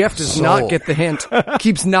soul. And Jeff does Soul. not get the hint.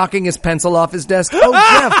 Keeps knocking his pencil off his desk. Oh,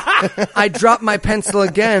 Jeff, I dropped my pencil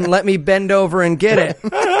again. Let me bend over and get it.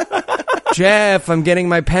 Jeff, I'm getting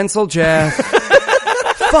my pencil, Jeff.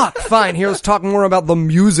 Fuck, fine. Here, let's talk more about the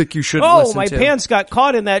music you should listen to. Oh, my pants got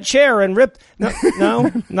caught in that chair and ripped. No,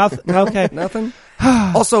 nothing. Okay. Nothing?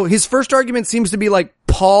 Also, his first argument seems to be like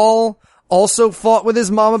Paul also fought with his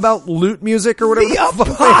mom about lute music or whatever.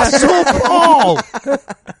 The Apostle Paul!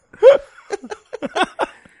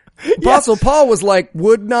 Apostle Paul was like,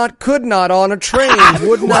 would not, could not on a train,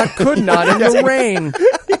 would not, could not in the rain.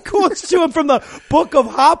 He quotes to him from the book of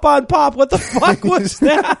Hop on Pop. What the fuck was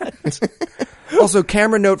that? Also,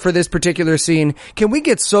 camera note for this particular scene, can we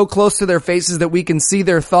get so close to their faces that we can see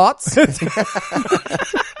their thoughts?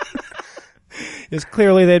 It's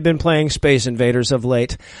clearly they'd been playing Space Invaders of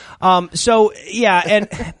late. So, yeah, and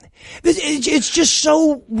it's just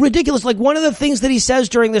so ridiculous. Like, one of the things that he says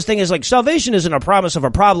during this thing is like, salvation isn't a promise of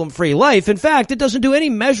a problem-free life. In fact, it doesn't do any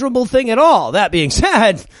measurable thing at all. That being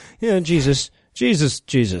said, Jesus.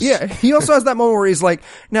 Yeah, he also has that moment where he's like,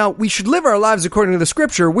 now, we should live our lives according to the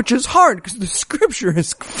scripture, which is hard because the scripture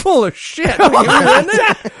is full of shit.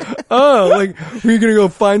 Oh, like, are you gonna go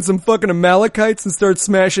find some fucking Amalekites and start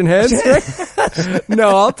smashing heads?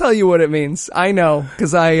 No, I'll tell you what it means. I know,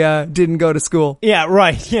 because I didn't go to school. Yeah,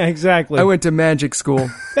 right. Yeah, exactly. I went to magic school.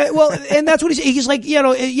 Well, and that's what he's like,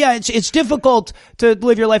 it's difficult to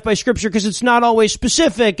live your life by scripture because it's not always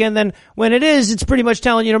specific, and then when it is, it's pretty much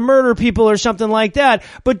telling you to murder people or something like that.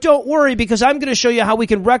 But don't worry, because I'm going to show you how we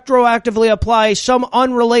can retroactively apply some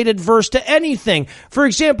unrelated verse to anything. For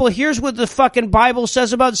example, here's what the fucking Bible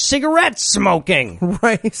says about cigarette smoking.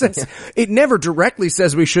 Right. It says, it never directly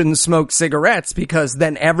says we shouldn't smoke cigarettes because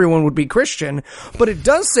then everyone would be Christian, but it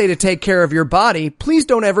does say to take care of your body. Please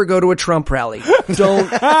don't ever go to a Trump rally.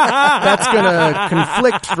 That's gonna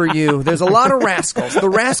conflict for you. There's a lot of rascals. The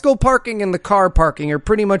rascal parking and the car parking are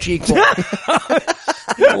pretty much equal.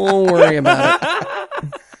 Don't worry about it.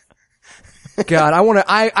 God,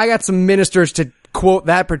 I got some ministers to quote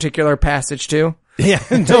that particular passage to. Yeah.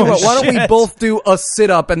 Tell you what, why don't we both do a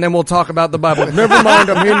sit-up and then we'll talk about the Bible. Never mind,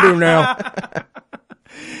 I'm Hindu now.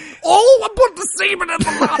 Oh, I put the semen in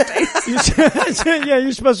the latte. Yeah,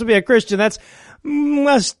 you're supposed to be a Christian. That's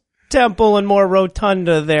less temple and more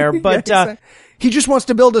rotunda there, but he just wants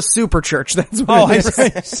to build a super church. That's what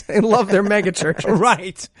it is. They love their mega churches.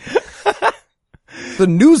 Right. The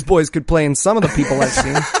Newsboys could play in some of the people I've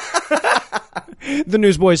seen. The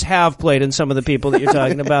Newsboys have played in some of the people that you're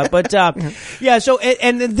talking about, but yeah. So,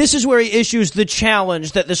 and this is where he issues the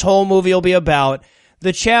challenge that this whole movie will be about.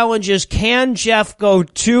 The challenge is: can Jeff go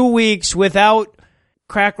 2 weeks without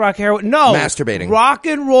crack, rock, heroin? No. Masturbating. Rock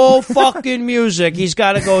and roll fucking music. He's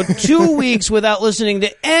got to go 2 weeks without listening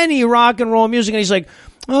to any rock and roll music. And he's like,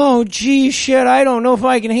 oh, gee, shit, I don't know if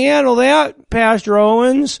I can handle that, Pastor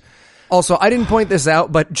Owens. Also, I didn't point this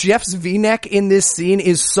out, but Jeff's V-neck in this scene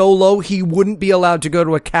is so low he wouldn't be allowed to go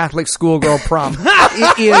to a Catholic schoolgirl prom.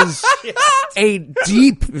 It is a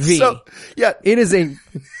deep V. So, yeah. It is a...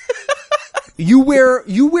 You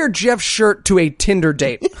wear Jeff's shirt to a Tinder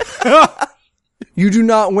date. You do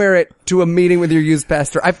not wear it to a meeting with your youth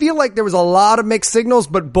pastor. I feel like there was a lot of mixed signals,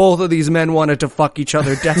 but both of these men wanted to fuck each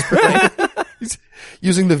other desperately.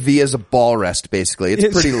 Using the V as a ball rest, basically.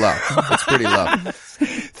 It's pretty low. It's pretty low.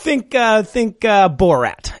 Think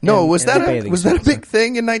Borat. No, was that a big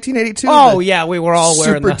thing in 1982? Oh, yeah, we were all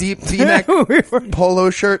wearing super deep V-neck polo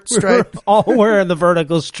shirt stripe. We were all wearing the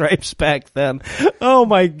vertical stripes back then. Oh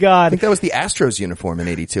my God. I think that was the Astros uniform in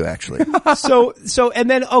 82, actually. So, and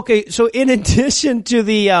then, okay, so in addition to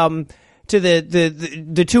the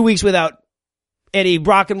 2 weeks without any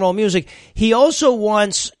rock and roll music, he also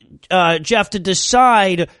wants Jeff to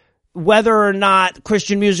decide whether or not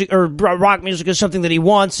Christian music or rock music is something that he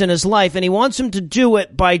wants in his life, and he wants him to do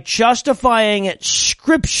it by justifying it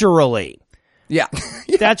scripturally. Yeah.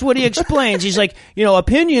 That's what he explains. He's like,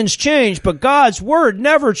 opinions change, but God's word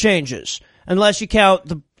never changes unless you count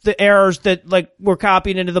the errors that were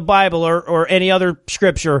copied into the Bible or any other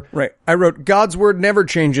scripture. Right. I wrote, God's word never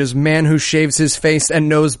changes, man who shaves his face and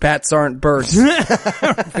knows bats aren't birds.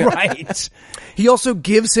 Right. He also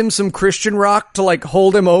gives him some Christian rock to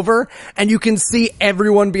hold him over, and you can see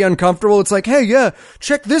everyone be uncomfortable. It's like, hey, yeah,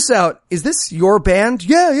 check this out. Is this your band?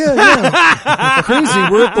 Yeah. Crazy.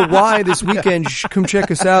 We're at the Y this weekend. You should come check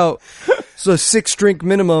us out. It's a 6-drink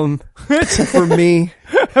minimum for me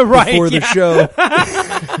before the show.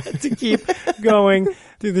 To keep going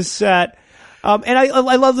through the set. And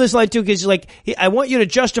I love this line too, because I want you to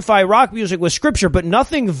justify rock music with scripture, but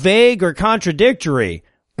nothing vague or contradictory.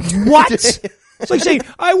 What? It's like saying,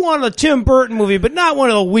 I want a Tim Burton movie, but not one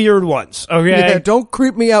of the weird ones, okay? Yeah, don't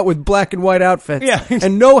creep me out with black and white outfits. Yeah.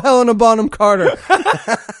 And no Helena Bonham Carter.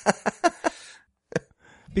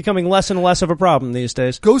 Becoming less and less of a problem these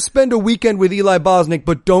days. Go spend a weekend with Eli Bosnick,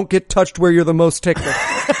 but don't get touched where you're the most tickled.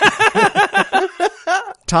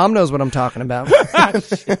 Tom knows what I'm talking about.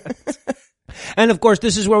 And of course,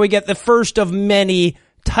 this is where we get the first of many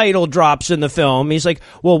title drops in the film. He's like,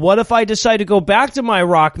 well, what if I decide to go back to my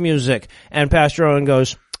rock music? And Pastor Owen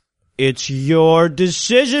goes, it's your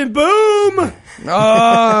decision. Boom!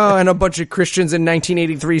 Oh, and a bunch of Christians in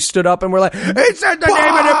 1983 stood up and were like, it said the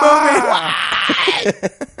name of the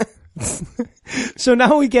movie! So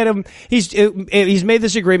now we get him. He's made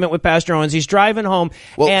this agreement with Pastor Owens. He's driving home.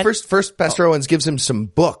 Well, and, first Pastor Owens gives him some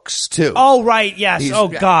books too. Oh, right. Yes.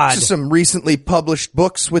 God. Just some recently published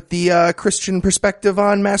books with the Christian perspective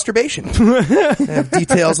on masturbation. They have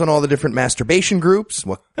details on all the different masturbation groups,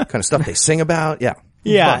 what kind of stuff they sing about. Yeah.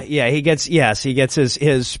 Yeah. He gets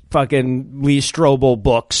his fucking Lee Strobel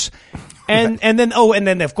books. And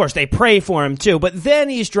then of course they pray for him too. But then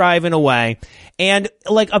he's driving away, and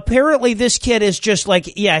like apparently this kid is just like,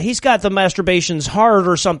 he's got the masturbation's hard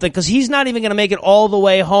or something, because he's not even going to make it all the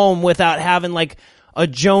way home without having like a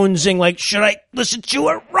jonesing, like, should I listen to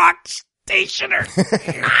a rock station or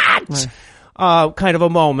not? Kind of a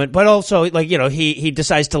moment. But also, like, he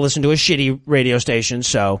decides to listen to a shitty radio station.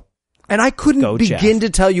 So. And I couldn't begin to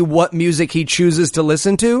tell you what music he chooses to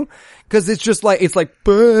listen to, because it's like,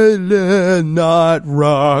 but not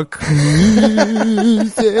rock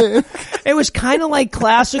music. It was kind of like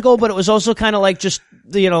classical, but it was also kind of like just,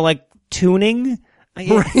 like tuning.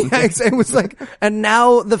 Right. It was like, and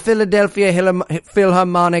now the Philadelphia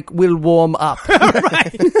Philharmonic will warm up.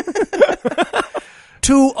 Right.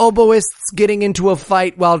 Two oboists getting into a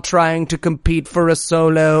fight while trying to compete for a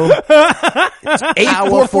solo. It's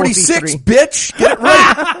 8:46, bitch. Get it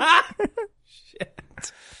right.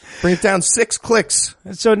 Shit. Bring it down 6 clicks.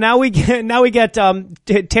 So now we get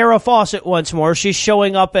Tara Fawcett once more. She's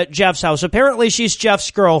showing up at Jeff's house. Apparently she's Jeff's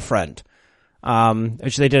girlfriend.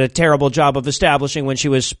 Which they did a terrible job of establishing when she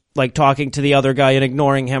was like talking to the other guy and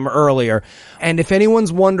ignoring him earlier. And if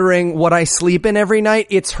anyone's wondering what I sleep in every night,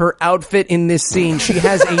 it's her outfit in this scene. She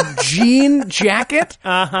has a jean jacket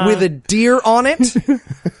with a deer on it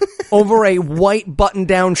over a white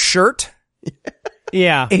button-down shirt.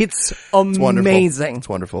 Yeah. It's amazing. It's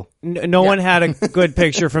wonderful. No one had a good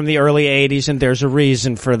picture from the early 80s, and there's a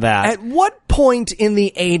reason for that. At what point in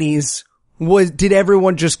the 80s did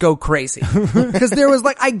everyone just go crazy? Because there was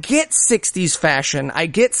like, I get 60s fashion, I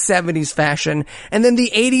get 70s fashion, and then the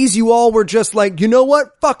 80s you all were just like, you know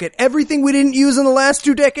what? Fuck it. Everything we didn't use in the last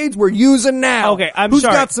 2 decades, we're using now. Okay, I'm Who's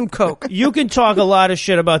sorry. got some coke? You can talk a lot of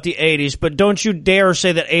shit about the 80s, but don't you dare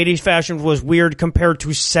say that 80s fashion was weird compared to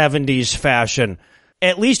 70s fashion.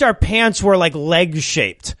 At least our pants were like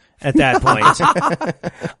leg-shaped at that point.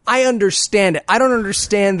 I understand it. I don't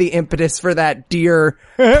understand the impetus for that deer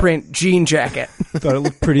print jean jacket. I thought it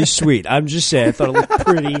looked pretty sweet. I'm just saying, I thought it looked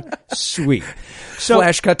pretty sweet. So,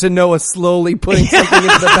 flash cut to Noah slowly putting something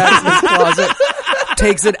into the back of his closet,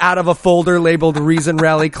 takes it out of a folder labeled Reason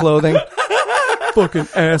Rally Clothing. Fucking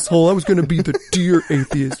asshole. I was gonna be the deer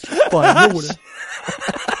atheist. Fine, no one.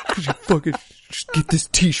 Could you fucking just get this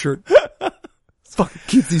t-shirt? Fucking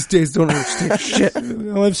kids these days don't understand shit.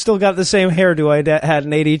 Well, I've still got the same hairdo I had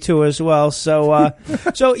in 82 as well. So,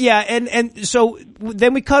 so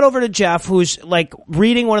then we cut over to Jeff, who's like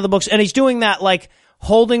reading one of the books, and he's doing that, like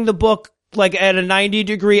holding the book like at a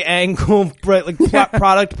 90-degree angle, like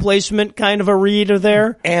product placement kind of a reader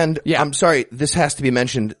there. And I'm sorry, this has to be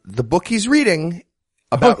mentioned. The book he's reading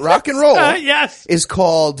about rock and roll is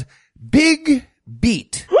called Big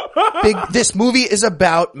Beat. This movie is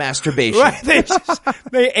about masturbation. Right, they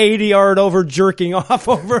 80-yard over jerking off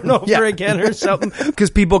over and over again or something. Because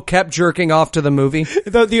people kept jerking off to the movie.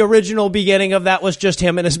 The original beginning of that was just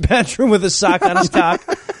him in his bedroom with a sock on his cock.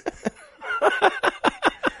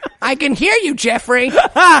 I can hear you, Jeffrey.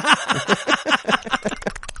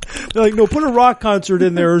 They're like, no, put a rock concert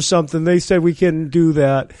in there or something. They said we couldn't do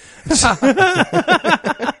that.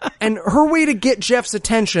 And her way to get Jeff's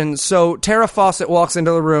attention, so Tara Fawcett walks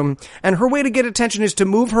into the room, and her way to get attention is to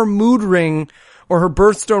move her mood ring or her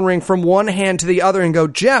birthstone ring from one hand to the other and go,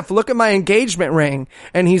 Jeff, look at my engagement ring.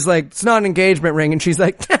 And he's like, it's not an engagement ring. And she's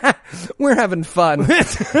like, we're having fun.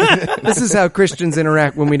 This is how Christians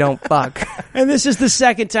interact when we don't fuck. And this is the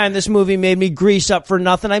second time this movie made me grease up for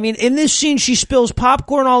nothing. I mean, in this scene, she spills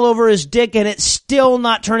popcorn all over his dick, and it's still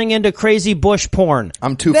not turning into crazy bush porn.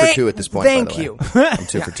 I'm 2 for 2 at this point. Thank you. I'm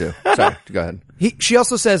 2 for 2. Sorry, go ahead. She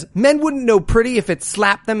also says, men wouldn't know pretty if it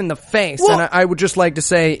slapped them in the face. Well, and I would just like to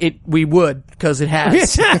say we would, because it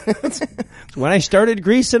has. When I started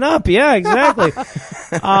greasing up. Yeah, exactly.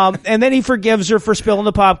 And then he forgives her for spilling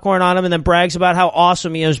the popcorn on him and then brags about how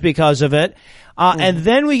awesome he is because of it. And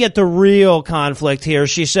then we get the real conflict here.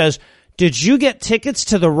 She says, did you get tickets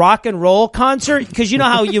to the rock and roll concert? Because you know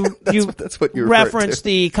how that's what you reference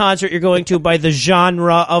the concert you're going to by the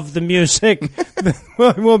genre of the music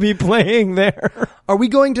that we'll be playing there. Are we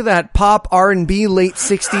going to that pop R&B late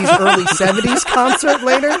 60s, early 70s concert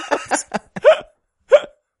later?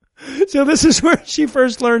 So this is where she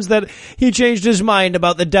first learns that he changed his mind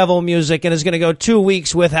about the devil music and is going to go 2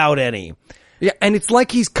 weeks without any. Yeah, and it's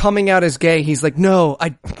like he's coming out as gay. He's like, no,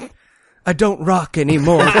 I don't rock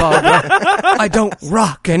anymore, Barbara. I don't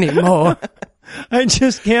rock anymore. I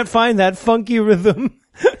just can't find that funky rhythm.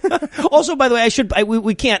 Also, by the way,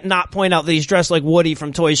 we can't not point out that he's dressed like Woody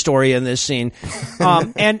from Toy Story in this scene.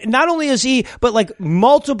 And not only is he, but like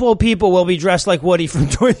multiple people will be dressed like Woody from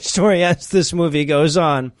Toy Story as this movie goes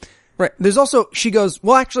on. Right. There's also, she goes,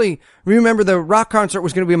 well, actually, remember the rock concert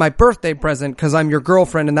was going to be my birthday present because I'm your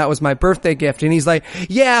girlfriend and that was my birthday gift. And he's like,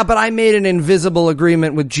 yeah, but I made an invisible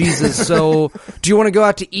agreement with Jesus. So do you want to go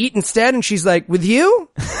out to eat instead? And she's like, with you?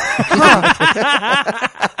 Huh.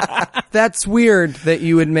 That's weird that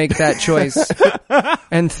you would make that choice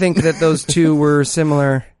and think that those two were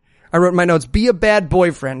similar. I wrote in my notes, be a bad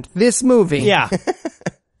boyfriend. This movie. Yeah.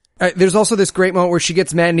 There's also this great moment where she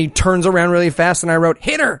gets mad and he turns around really fast and I wrote,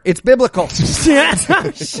 hit her! It's biblical.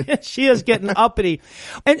 She is getting uppity.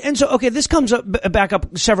 And so, okay, this comes back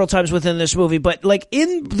up several times within this movie, but like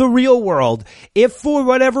in the real world, if for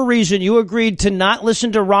whatever reason you agreed to not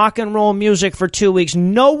listen to rock and roll music for 2 weeks,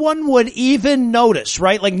 no one would even notice,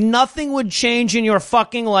 right? Like nothing would change in your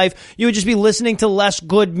fucking life. You would just be listening to less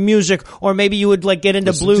good music, or maybe you would like get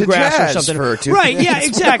into bluegrass or something. Right, yeah,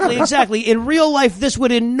 exactly. In real life, this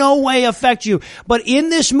would in no way affect you. But in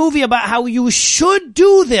this movie about how you should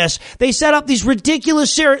do this, they set up these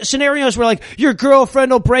ridiculous scenarios where like your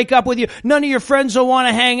girlfriend will break up with you, none of your friends will want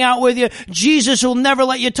to hang out with you, Jesus will never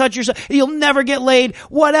let you touch yourself, you'll never get laid,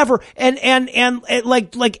 whatever. And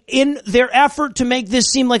like in their effort to make this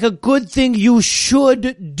seem like a good thing you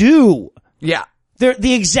should do. Yeah.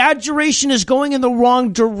 The exaggeration is going in the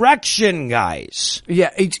wrong direction, guys.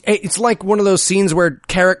 Yeah, it's like one of those scenes where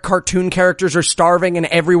cartoon characters are starving and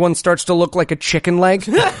everyone starts to look like a chicken leg.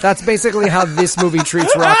 That's basically how this movie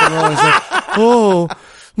treats rock and roll. It's like, oh,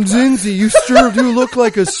 Zinzi, you sure do look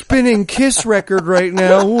like a spinning Kiss record right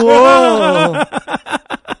now. Whoa.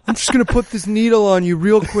 I'm just gonna put this needle on you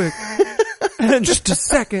real quick. Just a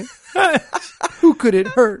second. Who could it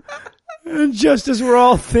hurt? And just as we're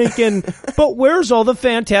all thinking, but where's all the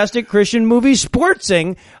fantastic Christian movie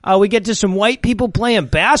sportsing? We get to some white people playing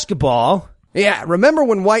basketball. Yeah, remember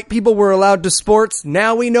when white people were allowed to sports?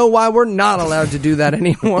 Now we know why we're not allowed to do that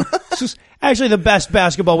anymore. This is actually the best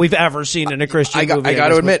basketball we've ever seen in a Christian movie. I got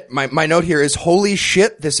to admit, my note here is, holy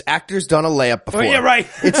shit, this actor's done a layup before. Oh, yeah, right.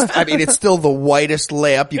 It's still the whitest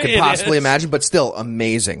layup you could possibly imagine, but still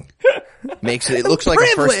amazing. It looks like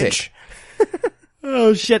a first take.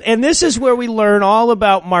 Oh shit. And this is where we learn all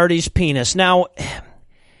about Marty's penis. Now,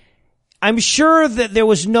 I'm sure that there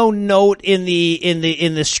was no note in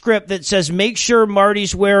the script that says make sure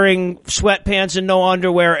Marty's wearing sweatpants and no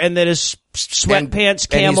underwear and that his sweatpants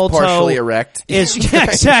camel toe partially erect is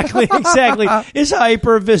exactly is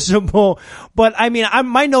hyper visible. But I mean,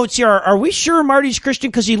 my notes here are we sure Marty's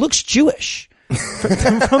Christian because he looks Jewish?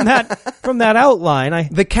 from that outline.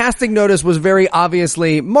 The casting notice was very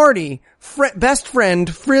obviously Marty, best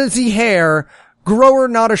friend, frizzy hair, grower,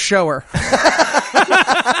 not a shower.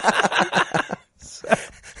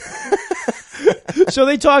 So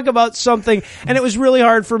they talk about something, and it was really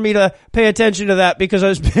hard for me to pay attention to that because I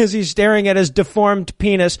was busy staring at his deformed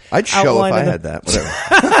penis. I'd show if I had that.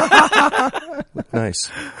 Whatever. Nice.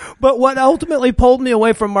 But what ultimately pulled me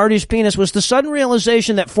away from Marty's penis was the sudden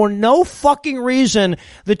realization that for no fucking reason,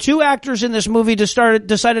 the two actors in this movie decided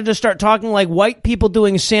to start talking like white people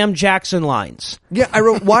doing Sam Jackson lines. Yeah, I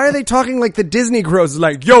wrote, why are they talking like the Disney girls?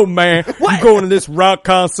 Like, yo, man, you going to this rock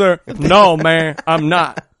concert? No, man, I'm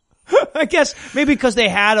not. I guess maybe because they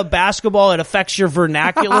had a basketball, it affects your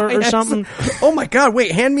vernacular or something. Oh my God,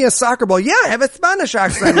 wait, hand me a soccer ball. Yeah, I have a Spanish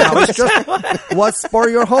accent now. It's just, what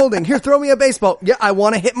sport you're holding? Here, throw me a baseball. Yeah, I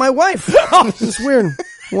want to hit my wife. This is weird.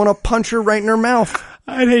 I want to punch her right in her mouth.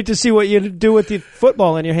 I'd hate to see what you do with the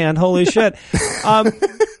football in your hand. Holy shit.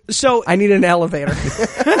 So I need an elevator.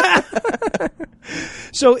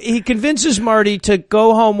 So he convinces Marty to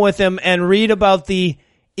go home with him and read about the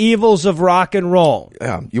evils of rock and roll.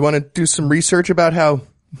 Yeah. You want to do some research about how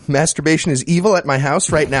masturbation is evil at my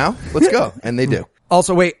house right now. Let's go. And they do.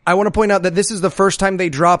 Also, wait, I want to point out that this is the first time they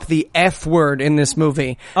drop the F word in this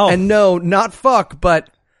movie. Oh. And no, not fuck, but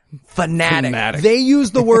fanatic. They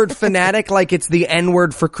use the word fanatic like it's the N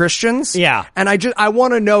word for Christians. Yeah. And I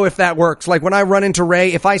want to know if that works. Like when I run into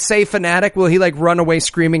Ray, if I say fanatic, will he like run away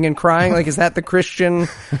screaming and crying? Like, is that the Christian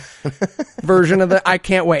version of the, I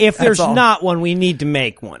can't wait. If there's That's all. not one, we need to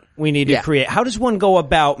make one. We need to Yeah. create. How does one go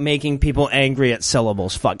about making people angry at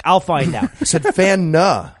syllables? Fuck. I'll find out. I said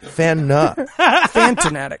fan-na.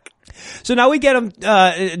 Fantanatic. So now we get them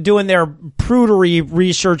doing their prudery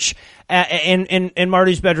research in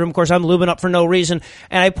Marty's bedroom. Of course, I'm lubing up for no reason.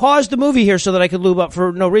 And I paused the movie here so that I could lube up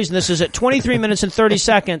for no reason. This is at 23 minutes and 30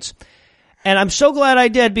 seconds. And I'm so glad I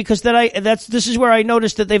did because this is where I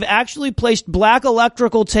noticed that they've actually placed black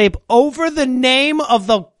electrical tape over the name of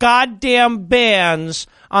the goddamn bands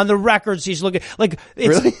on the records he's looking. Like,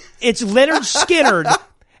 it's Leonard Skinner.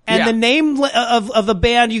 And the name of the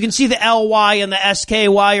band, you can see the LY and the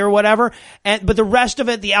SKY or whatever. But the rest of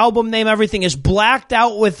it, the album name, everything is blacked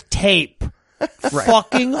out with tape.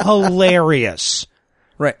 Fucking hilarious.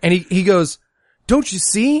 Right. And he goes, don't you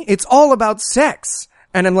see? It's all about sex.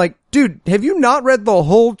 And I'm like, dude, have you not read the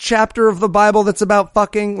whole chapter of the Bible that's about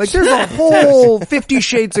fucking? Like, there's a whole 50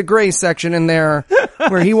 Shades of Grey section in there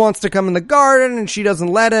where he wants to come in the garden and she doesn't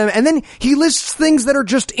let him. And then he lists things that are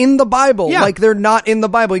just in the Bible. Yeah. Like, they're not in the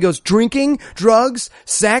Bible. He goes, drinking, drugs,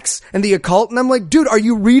 sex, and the occult. And I'm like, dude, are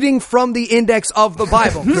you reading from the index of the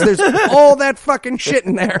Bible? Because there's all that fucking shit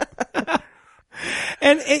in there.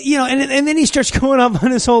 And then he starts going up on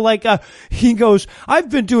his whole, he goes, I've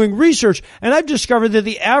been doing research and I've discovered that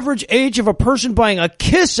the average age of a person buying a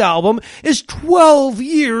Kiss album is 12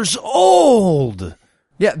 years old.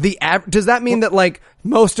 Yeah, does that mean that, like,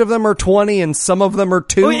 most of them are 20 and some of them are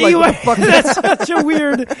 2? Like, what the fuck? That's such a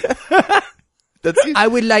weird... I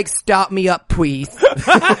would like Stop Me Up, please.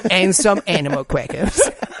 And some animal crackers.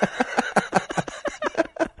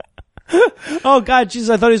 Oh, God, jeez,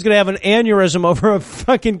 I thought he was going to have an aneurysm over a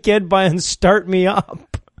fucking kid buying Start Me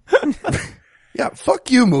Up. Yeah,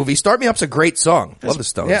 fuck you, movie. Start Me Up's a great song. Love the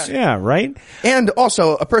Stones. Yeah, right? And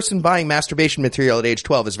also, a person buying masturbation material at age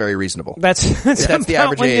 12 is very reasonable. That's the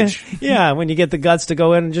average age. When you get the guts to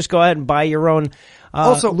go in and just go ahead and buy your own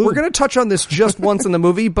Also, we're going to touch on this just once in the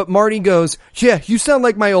movie, but Marty goes, yeah, you sound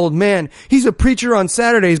like my old man. He's a preacher on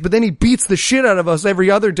Saturdays, but then he beats the shit out of us every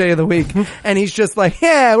other day of the week. And he's just like,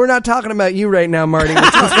 yeah, we're not talking about you right now, Marty. We're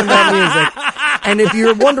talking about music. And if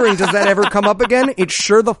you're wondering, does that ever come up again? It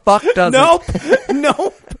sure the fuck doesn't.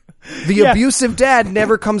 Nope. The abusive dad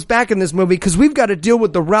never comes back in this movie because we've got to deal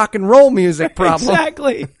with the rock and roll music problem.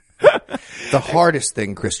 Exactly. The hardest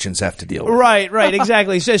thing Christians have to deal with. Right,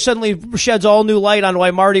 exactly. So it suddenly sheds all new light on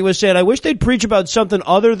why Marty was saying, I wish they'd preach about something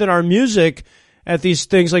other than our music at these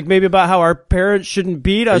things, like maybe about how our parents shouldn't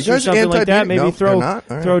beat us or something like that. Maybe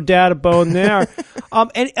throw dad a bone there.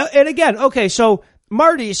 And again, okay, so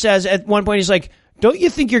Marty says at one point, he's like, don't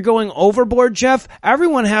you think you're going overboard, Jeff?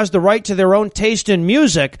 Everyone has the right to their own taste in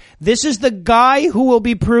music. This is the guy who will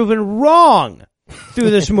be proven wrong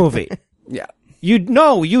through this movie. Yeah. You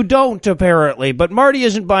don't apparently, but Marty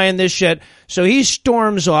isn't buying this shit, so he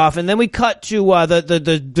storms off, and then we cut to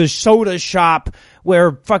the soda shop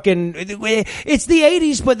where fucking it's the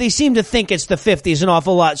 80s, but they seem to think it's the 50s an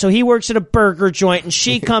awful lot. So he works at a burger joint, and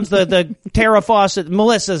she comes, the Tara Fawcett,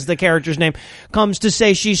 Melissa's the character's name, comes to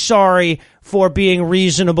say she's sorry for being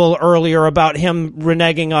reasonable earlier about him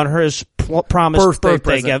reneging on his promised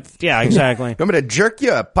birthday gift. Yeah, exactly. You want me to jerk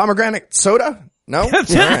you a pomegranate soda? No? All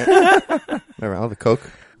right. All the Coke.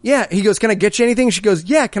 Yeah, he goes, can I get you anything? She goes,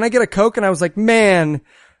 yeah, can I get a Coke? And I was like, man,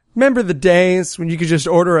 remember the days when you could just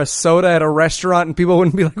order a soda at a restaurant and people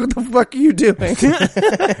wouldn't be like, what the fuck are you doing?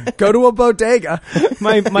 Go to a bodega.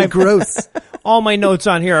 My gross. All my notes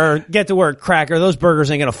on here are get to work, cracker. Those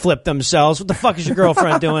burgers ain't gonna flip themselves. What the fuck is your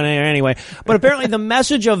girlfriend doing here anyway? But apparently the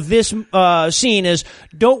message of this scene is,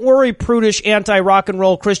 don't worry, prudish anti-rock and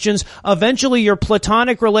roll Christians. Eventually your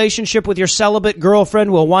platonic relationship with your celibate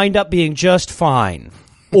girlfriend will wind up being just fine.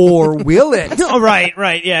 Or will it? Oh,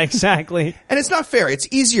 right. Yeah, exactly. And it's not fair. It's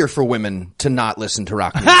easier for women to not listen to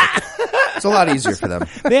rock music. It's a lot easier for them.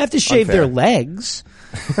 They have to shave their legs.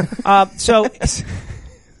 So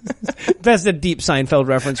that's a deep Seinfeld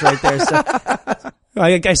reference right there. So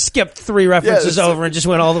I skipped 3 references over and just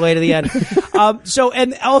went all the way to the end.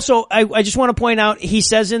 And also, I just want to point out, he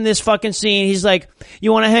says in this fucking scene, he's like,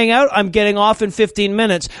 you want to hang out? I'm getting off in 15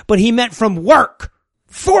 minutes. But he meant from work.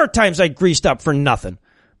 4 times I greased up for nothing.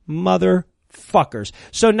 Motherfuckers.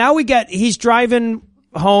 So now he's driving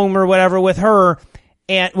home or whatever with her,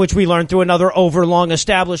 and which we learned through another overlong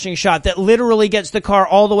establishing shot that literally gets the car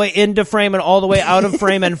all the way into frame and all the way out of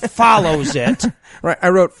frame and follows it. Right. I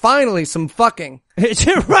wrote, finally, some fucking.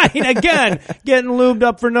 Right. Again, getting lubed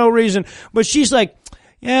up for no reason. But she's like,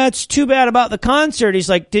 yeah, it's too bad about the concert. He's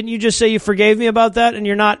like, didn't you just say you forgave me about that and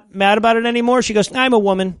you're not mad about it anymore? She goes, I'm a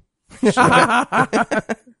woman.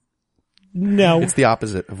 No. It's the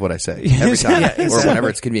opposite of what I say every time, or whenever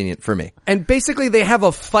it's convenient for me. And basically they have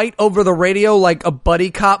a fight over the radio like a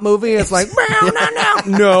buddy cop movie. It's like,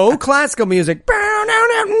 no, classical music.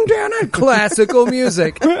 Classical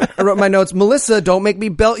music. I wrote my notes, Melissa, don't make me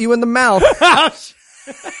belt you in the mouth.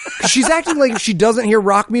 She's acting like if she doesn't hear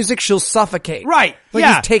rock music, she'll suffocate. Right. Like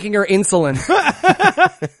he's taking her insulin.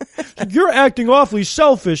 You're acting awfully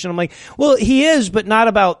selfish. And I'm like, well, he is, but not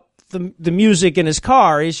about the music in his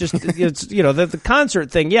car. He's just, it's, the concert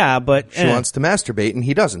thing. Yeah, but she wants to masturbate and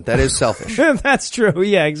he doesn't. That is selfish. That's true.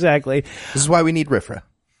 Yeah, exactly. This is why we need RIFRA.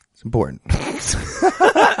 It's important.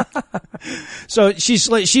 So she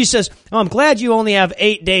says, oh, I'm glad you only have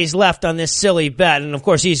 8 days left on this silly bet. And of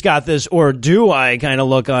course he's got this, or do I kind of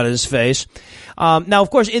look on his face. Now, of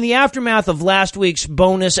course, in the aftermath of last week's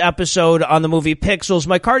bonus episode on the movie Pixels,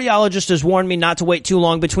 my cardiologist has warned me not to wait too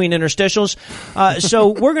long between interstitials. So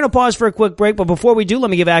we're going to pause for a quick break. But before we do,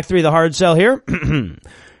 let me give Act 3 the hard sell here.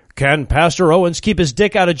 Can Pastor Owens keep his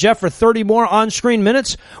dick out of Jeff for 30 more on-screen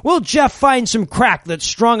minutes? Will Jeff find some crack that's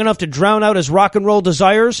strong enough to drown out his rock and roll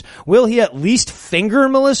desires? Will he at least finger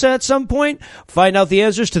Melissa at some point? Find out the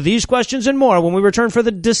answers to these questions and more when we return for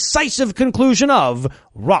the decisive conclusion of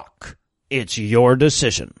Rock, It's Your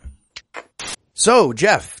Decision. So,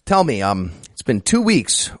 Jeff, tell me, it's been 2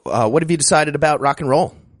 weeks. What have you decided about rock and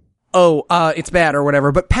roll? It's bad or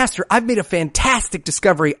whatever, but Pastor, I've made a fantastic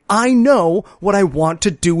discovery. I know what I want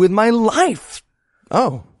to do with my life.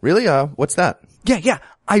 Oh, really? What's that? Yeah.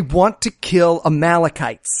 I want to kill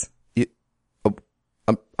Amalekites.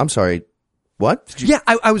 I'm sorry. What? Yeah,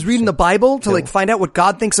 I was reading the Bible to find out what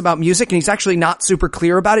God thinks about music, and he's actually not super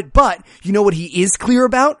clear about it, but you know what he is clear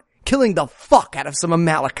about? Killing the fuck out of some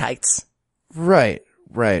Amalekites. Right.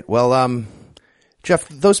 Well, Jeff,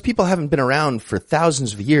 those people haven't been around for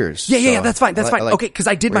thousands of years. Yeah, that's fine. Okay, because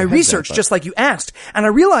I did my research just like you asked, and I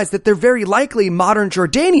realized that they're very likely modern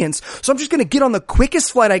Jordanians, so I'm just gonna get on the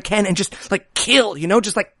quickest flight I can and just, kill,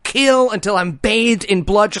 kill until I'm bathed in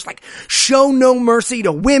blood, just show no mercy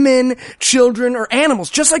to women, children, or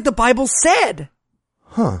animals, just like the Bible said.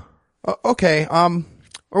 Huh. Okay,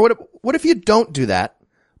 or what if you don't do that,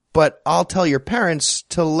 but I'll tell your parents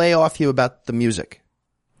to lay off you about the music?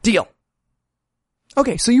 Deal.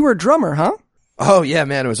 Okay, so you were a drummer, huh? Oh, yeah,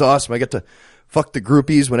 man, it was awesome. I got to fuck the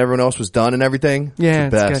groupies when everyone else was done and everything. Yeah,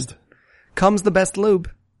 it's the it's best. Good. Comes the best lube.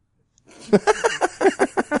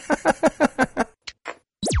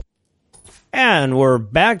 And we're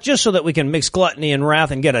back just so that we can mix gluttony and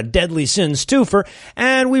wrath and get a deadly sins twofer.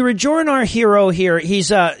 And we rejoin our hero here. He's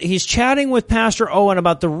chatting with Pastor Owen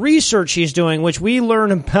about the research he's doing, which we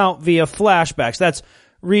learn about via flashbacks. That's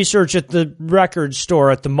research at the record store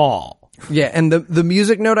at the mall. Yeah, and the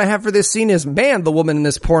music note I have for this scene is, man, the woman in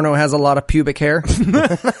this porno has a lot of pubic hair.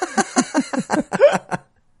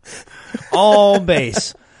 All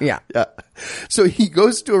bass. Yeah. So he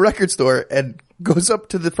goes to a record store and goes up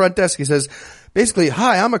to the front desk. He says, basically,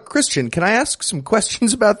 hi, I'm a Christian. Can I ask some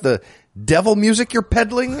questions about the devil music you're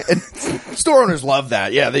peddling? And store owners love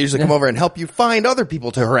that. Yeah, they usually come over and help you find other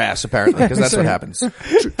people to harass, apparently, because that's what happens.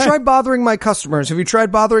 Try bothering my customers. Have you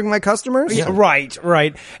tried bothering my customers? Yeah,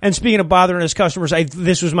 right. And speaking of bothering his customers,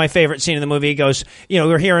 this was my favorite scene in the movie. He goes,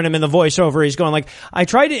 we're hearing him in the voiceover. He's going I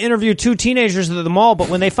tried to interview 2 teenagers at the mall, but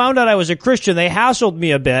when they found out I was a Christian, they hassled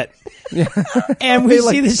me a bit. Yeah. And we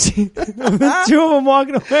see this scene of the 2 of them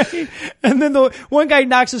walking away, and then the one guy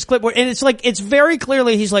knocks his clipboard, and it's very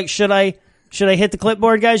clearly he's like, should I hit the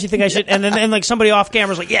clipboard, guys? You think I should? And then somebody off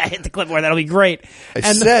camera's like, yeah, hit the clipboard. That'll be great. I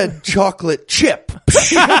said chocolate chip.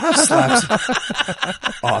 Slaps.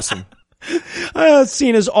 Awesome. That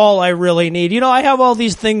scene is all I really need. I have all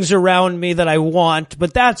these things around me that I want,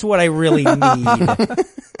 but that's what I really need.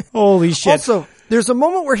 Holy shit. Also, there's a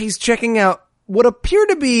moment where he's checking out what appear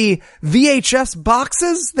to be VHS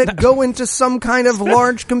boxes that go into some kind of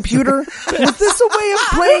large computer. Was this a way of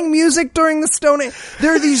playing music during the Stone Age?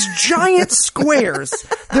 There are these giant squares.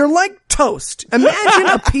 They're like toast. Imagine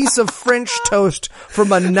a piece of French toast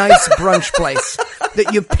from a nice brunch place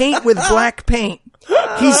that you paint with black paint.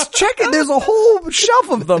 He's checking. There's a whole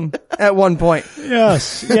shelf of them at one point.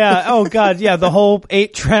 Yes. Yeah. Oh, God. Yeah. The whole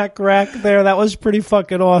 8-track rack there. That was pretty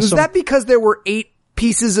fucking awesome. Was that because there were 8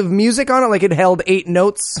 pieces of music on it, like it held 8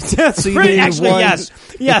 notes. That's so you pretty, needed actually, one.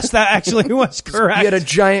 yes, that actually was correct. You had a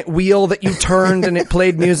giant wheel that you turned and it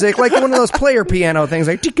played music, like one of those player piano things,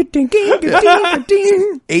 like 8-bit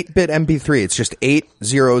MP3. It's just 8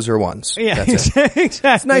 zeros or ones. Yeah, That's it.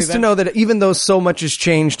 exactly. It's nice to know that even though so much has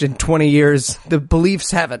changed in 20 years, the beliefs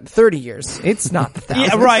haven't. 30 years. It's not the thousands.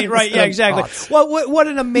 Yeah, right, It's yeah, the exactly. thoughts. Well, what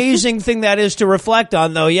an amazing thing that is to reflect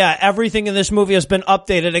on, though. Yeah, everything in this movie has been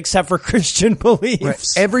updated except for Christian beliefs. Right.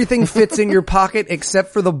 Everything fits in your pocket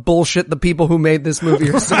except for the bullshit the people who made this movie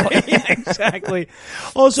are selling. Yeah, exactly.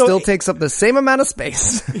 Also, Still takes up the same amount of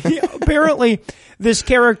space. apparently, this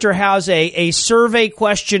character has a survey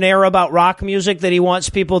questionnaire about rock music that he wants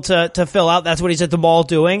people to fill out. That's what he's at the mall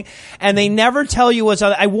doing. And they never tell you what's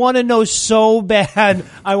on it. I want to know so bad.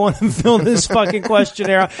 I want to fill this fucking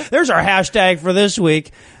questionnaire out. There's our hashtag for this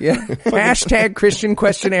week. Yeah. Hashtag Christian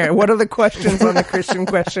questionnaire. What are the questions on the Christian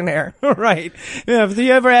questionnaire? Right. Yeah, if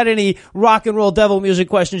you ever had any rock and roll devil music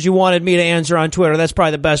questions you wanted me to answer on Twitter, that's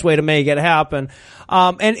probably the best way to make it happen.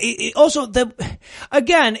 And also, I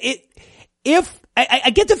get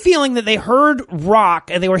the feeling that they heard rock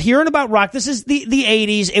and they were hearing about rock. This is the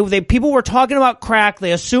 80s. People were talking about crack.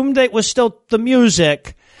 They assumed it was still the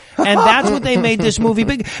music. And that's what they made this movie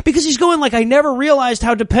big. Because he's going like, I never realized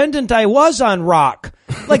how dependent I was on rock.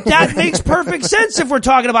 Like, that makes perfect sense if we're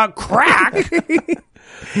talking about crack.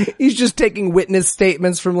 He's just taking witness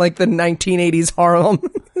statements from like the 1980s Harlem.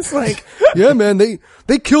 It's like, yeah, man,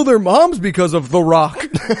 they kill their moms because of The Rock.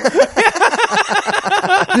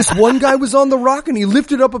 This one guy was on The Rock and he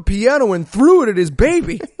lifted up a piano and threw it at his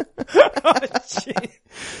baby.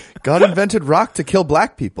 God invented rock to kill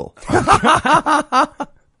black people.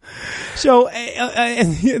 So,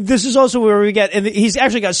 this is also where we get, and he's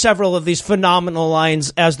actually got several of these phenomenal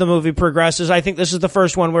lines as the movie progresses. I think this is the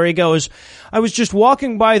first one where he goes, I was just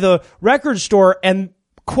walking by the record store and,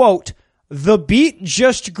 quote, the beat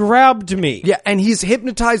just grabbed me. Yeah, and he's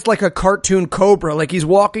hypnotized like a cartoon cobra. Like he's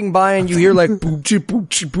walking by and you hear like boo-chee,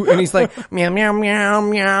 boo-chee, boo, and he's like meow meow meow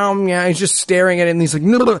meow meow. He's just staring at it and he's like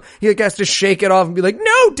no. He like has to shake it off and be like,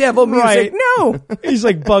 no, devil music, Right. no. He's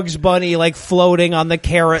like Bugs Bunny, like floating on the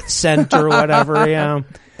carrot scent or whatever. Yeah.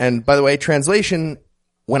 And by the way, translation,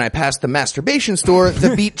 when I passed the masturbation store,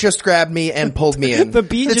 the beat just grabbed me and pulled me in. The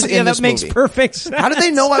beat It's just, in yeah, that this makes movie. perfect sense. How did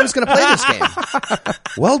they know I was going to play this game?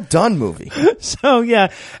 Well done, movie. So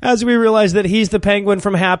yeah, as we realize that he's the penguin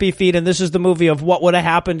from Happy Feet, and this is the movie of what would have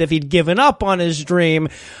happened if he'd given up on his dream,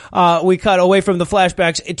 we cut away from the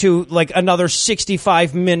flashbacks to like another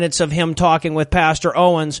 65 minutes of him talking with Pastor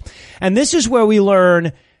Owens. And this is where we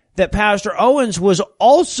learn that Pastor Owens was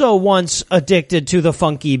also once addicted to the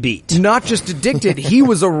funky beat. Not just addicted, he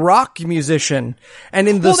was a rock musician. And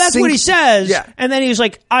in the Well, that's what he says. Yeah. And then he's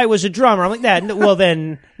like, I was a drummer. I'm like, that, well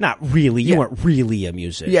then, not really. You Yeah. weren't really a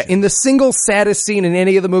musician. Yeah, in the single saddest scene in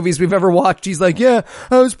any of the movies we've ever watched, he's like, yeah,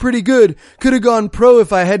 I was pretty good. Could have gone pro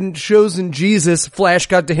if I hadn't chosen Jesus. Flash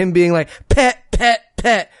got to him being like, pet, pet,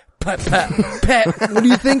 pet, pet, pet, pet. What do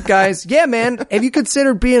you think, guys? Yeah, man. Have you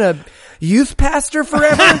considered being a youth pastor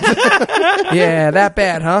forever? Yeah, that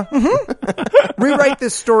bad, huh? Mm-hmm. Rewrite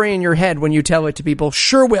this story in your head when you tell it to people.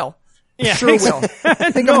 Sure will. Yeah, Sure will.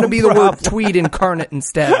 I think I'm going to be the word tweed incarnate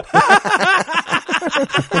instead.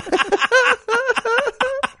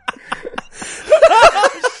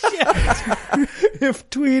 If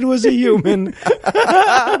Tweed was a human.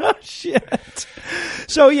 Shit.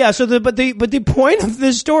 So yeah, but the point of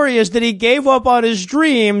this story is that he gave up on his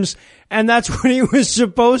dreams, and that's what he was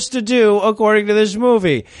supposed to do according to this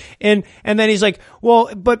movie. And then he's like, well,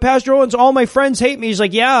 but Pastor Owens, all my friends hate me. He's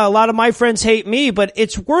like, yeah, a lot of my friends hate me, but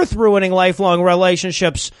it's worth ruining lifelong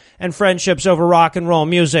relationships and friendships over rock and roll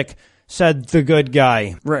music, said the good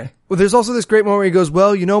guy. Right. Well, there's also this great moment where he goes,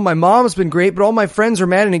 well, you know, my mom's been great, but all my friends are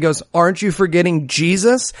mad. And he goes, aren't you forgetting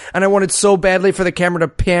Jesus? And I wanted so badly for the camera to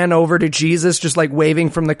pan over to Jesus, just like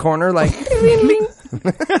waving from the corner, like,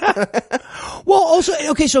 Well, also,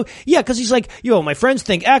 okay, so, yeah, cause he's like, yo, my friends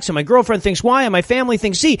think X and my girlfriend thinks Y and my family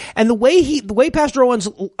thinks Z. And the way Pastor Owens,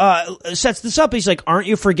 sets this up, he's like, aren't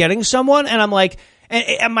you forgetting someone? And I'm like,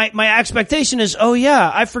 and my expectation is, oh yeah,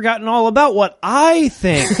 I've forgotten all about what I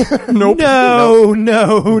think. Nope. No,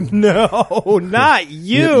 not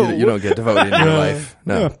you. You don't get devoted in your life.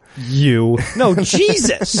 No. You. No,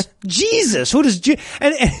 Jesus. Jesus. Who does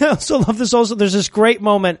and I also love this also. There's this great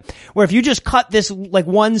moment where if you just cut this like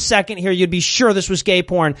 1 second here, you'd be sure this was gay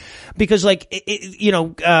porn. Because like,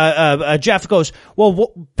 Jeff goes,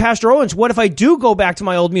 well, Pastor Owens, what if I do go back to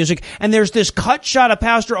my old music? And there's this cut shot of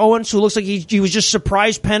Pastor Owens who looks like he was just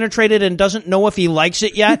surprise penetrated and doesn't know if he likes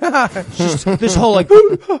it yet. Just this whole like,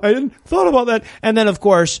 I didn't thought about that. And then of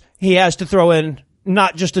course he has to throw in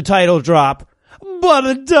not just a title drop, but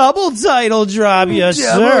a double title drop, yes,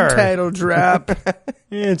 sir. Double title drop.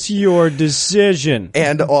 It's your decision.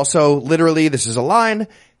 And also, literally, this is a line,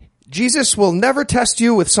 Jesus will never test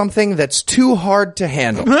you with something that's too hard to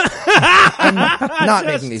handle. I'm not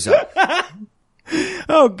making these up.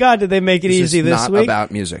 Oh, God, did they make it easy this not week?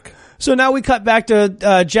 About music. So now we cut back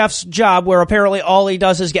to Jeff's job, where apparently all he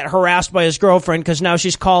does is get harassed by his girlfriend because now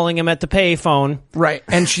she's calling him at the payphone. Right.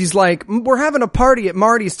 And she's like, we're having a party at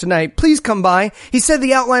Marty's tonight. Please come by. He said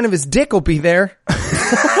the outline of his dick will be there.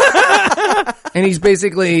 And he's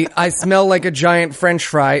basically, I smell like a giant French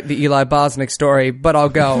fry, the Eli Bosnick story, but I'll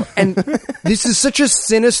go. And this is such a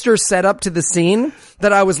sinister setup to the scene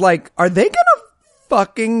that I was like, are they gonna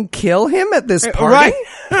fucking kill him at this party?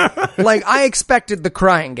 Right. Like, I expected the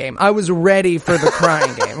crying game. I was ready for the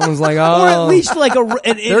crying game. I was like, oh. Or at least like an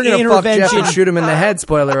they're gonna fuck Jeff intervention. and shoot him in the head,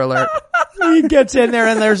 spoiler alert. He gets in there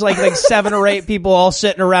and there's like 7 or 8 people all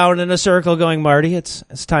sitting around in a circle going, Marty, it's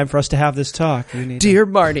time for us to have this talk. We need Dear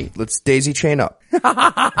Marty. Let's daisy chain up.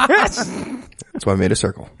 That's why I made a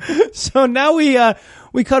circle. So now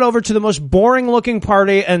we cut over to the most boring looking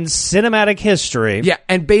party in cinematic history. Yeah,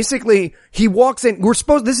 and basically he walks in.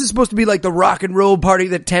 This is supposed to be like the rock and roll party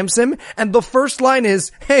that tempts him. And the first line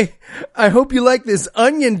is, "Hey, I hope you like this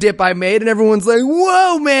onion dip I made." And everyone's like,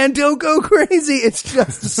 "Whoa, man, don't go crazy." It's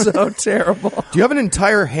just so terrible. Do you have an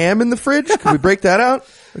entire ham in the fridge? Can we break that out?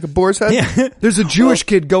 Like a boar's head? Yeah. There's a Jewish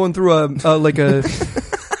kid going through a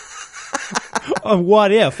a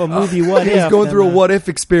what if, a movie what if. He's going through a what if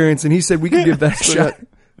experience, and he said we can give that a shot.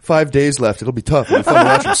 5 days left. It'll be tough. It'll be fun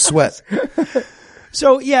to watch him sweat.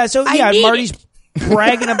 So Marty's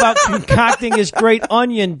bragging about concocting his great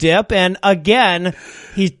onion dip, and again,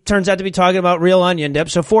 he turns out to be talking about real onion dip,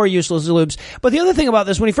 so 4 useless lubes. But the other thing about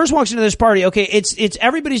this, when he first walks into this party, okay, it's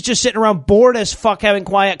everybody's just sitting around bored as fuck, having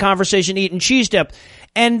quiet conversation, eating cheese dip.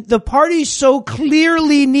 And the party so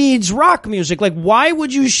clearly needs rock music. Like, why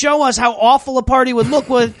would you show us how awful a party would look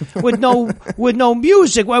with no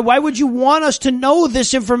music? Why would you want us to know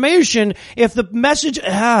this information if the message,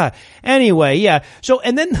 anyway, yeah. So,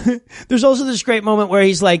 and then there's also this great moment where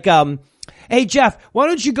he's like, hey, Jeff, why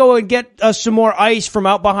don't you go and get us some more ice from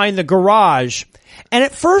out behind the garage? And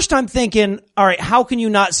at first I'm thinking, all right, how can you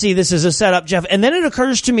not see this as a setup, Jeff? And then it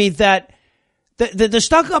occurs to me that the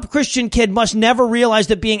stuck-up Christian kid must never realize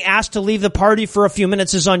that being asked to leave the party for a few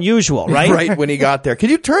minutes is unusual, right? Right when he got there. Can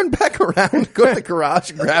you turn back around, go to the garage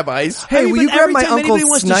and grab ice? Hey, will you grab my Uncle Snipe? Every time anybody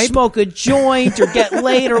wants to smoke a joint or get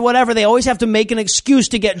late or whatever, they always have to make an excuse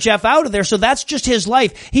to get Jeff out of there. So that's just his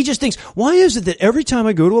life. He just thinks, why is it that every time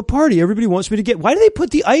I go to a party, everybody wants me to get... Why do they put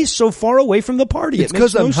the ice so far away from the party? It's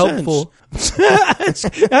because I'm helpful.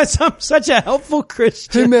 I'm such a helpful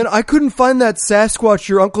Christian. Hey, man, I couldn't find that Sasquatch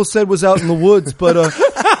your uncle said was out in the woods, but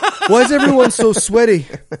why is everyone so sweaty?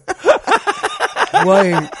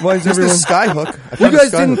 Why is everyone... Skyhook. You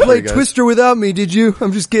guys didn't play Twister without me, did you?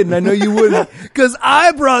 I'm just kidding. I know you wouldn't. Because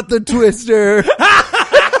I brought the Twister.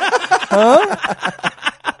 Huh?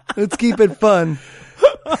 Let's keep it fun.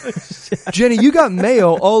 Jenny, you got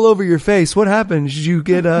mayo all over your face. What happened? Did you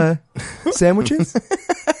get sandwiches?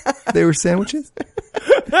 They were sandwiches?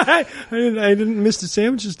 I didn't miss the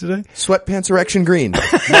sandwiches today. Sweatpants erection green.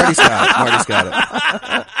 Marty's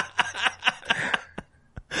got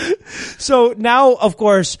it. So now, of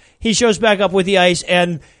course, he shows back up with the ice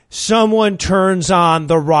and someone turns on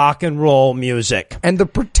the rock and roll music. And the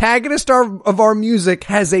protagonist of our music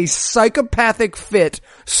has a psychopathic fit,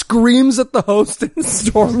 screams at the host, and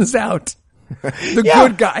storms out. The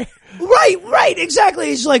good guy. Right, exactly.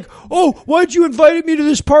 He's like, oh, why'd you invite me to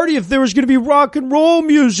this party if there was going to be rock and roll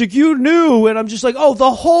music? You knew. And I'm just like, oh, the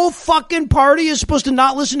whole fucking party is supposed to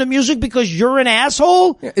not listen to music because you're an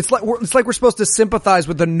asshole? Yeah, it's like we're supposed to sympathize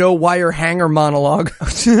with the no-wire hanger monologue.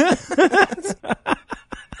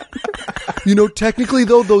 You know, technically,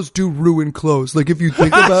 though, those do ruin clothes. Like, if you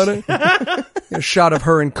think about it. A shot of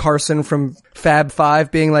her and Carson from Fab Five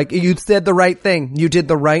being like, you said the right thing. You did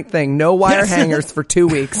the right thing. No wire hangers for 2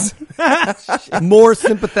 weeks. More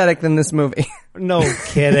sympathetic than this movie. No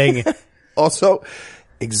kidding. Also,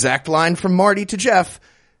 exact line from Marty to Jeff.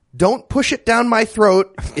 Don't push it down my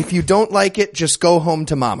throat. If you don't like it, just go home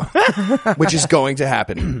to mama. Which is going to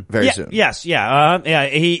happen very soon. Yes, yeah.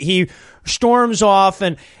 He storms off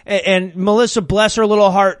and Melissa, bless her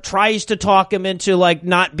little heart, tries to talk him into like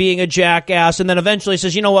not being a jackass, and then eventually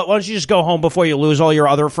says, you know what, why don't you just go home before you lose all your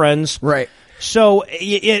other friends? Right. So,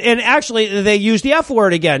 and actually they use the F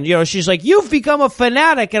word again. You know, she's like, you've become a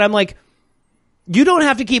fanatic, and I'm like, you don't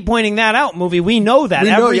have to keep pointing that out, movie. We know that.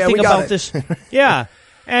 Everything about this. Yeah.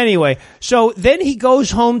 Anyway, so then he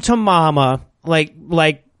goes home to mama, like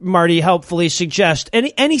Marty helpfully suggests.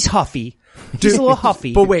 And he's huffy. He's a little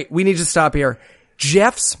huffy. But wait, we need to stop here.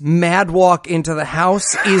 Jeff's mad walk into the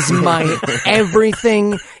house is my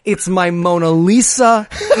everything. It's my Mona Lisa.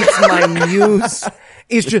 It's my muse.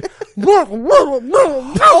 It's just, this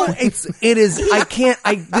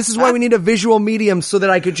is why we need a visual medium so that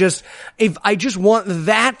I could if I just want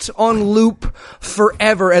that on loop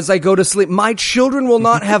forever as I go to sleep. My children will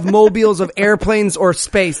not have mobiles of airplanes or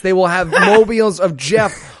space. They will have mobiles of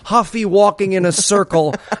Jeff Huffy walking in a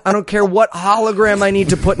circle. I don't care what hologram I need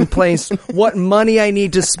to put in place, what money I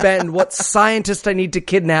need to spend, what scientist I need to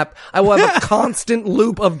kidnap. I will have a constant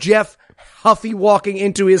loop of Jeff Huffy walking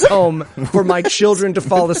into his home for my children to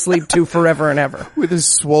fall asleep to forever and ever. With his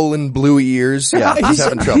swollen blue ears. Yeah, he's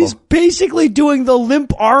having trouble. He's basically doing the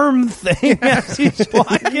limp arm thing as he's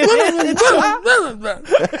walking in. It's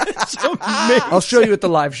so amazing. I'll show you at the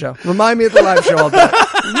live show. Remind me at the live show. I'll do it.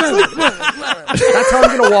 That's how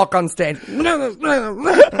I'm going to walk on stage.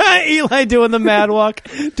 Eli doing the mad walk,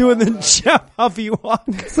 doing the Jeff Huffy walk.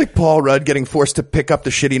 It's like Paul Rudd getting forced to pick up the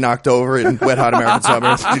shit he knocked over in Wet Hot American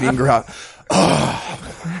Summer. Janine Garot.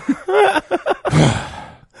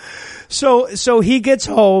 So he gets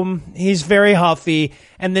home, he's very huffy,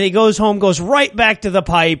 and then he goes home, goes right back to the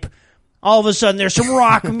pipe. All of a sudden there's some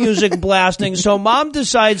rock music blasting, so Mom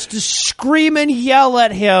decides to scream and yell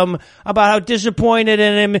at him about how disappointed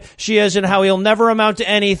in him she is and how he'll never amount to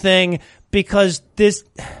anything because this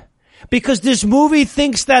movie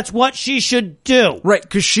thinks that's what she should do. Right,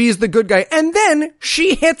 because she's the good guy. And then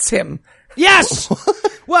she hits him. Yes!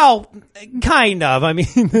 Well, kind of. I mean,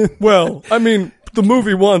 the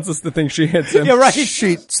movie wants us to think she hits him. Yeah, right.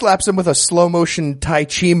 She slaps him with a slow motion Tai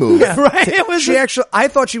Chi move. Yeah, right. It was I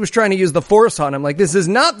thought she was trying to use the force on him. Like, this is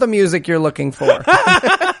not the music you're looking for.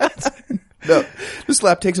 No, the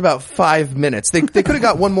slap takes about 5 minutes. They could have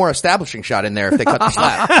got one more establishing shot in there if they cut the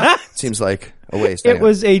slap. Seems like a waste. It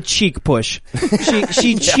was a cheek push.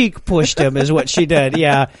 She cheek pushed him is what she did.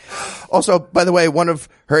 Yeah. Also, by the way, one of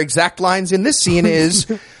her exact lines in this scene is,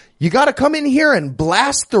 "You got to come in here and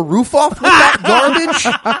blast the roof off with that garbage."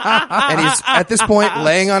 And he's at this point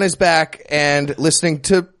laying on his back and listening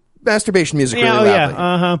to masturbation music really loudly.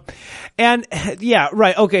 Yeah, and yeah,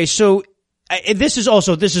 right. Okay, so this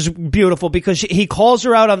is beautiful because he calls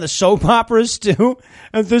her out on the soap operas too.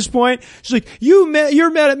 At this point, she's like, you're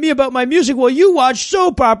mad at me about my music. Well, you watch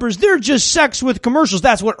soap operas. They're just sex with commercials.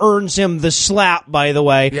 That's what earns him the slap, by the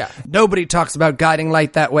way. Yeah. Nobody talks about guiding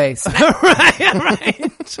light that way.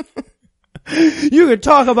 right. You can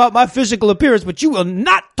talk about my physical appearance, but you will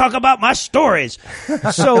not talk about my stories.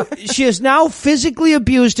 So she has now physically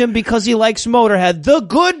abused him because he likes Motorhead. The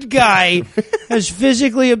good guy has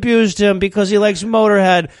physically abused him because he likes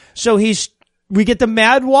Motorhead. So we get the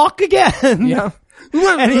mad walk again. Yeah.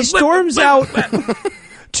 And he storms out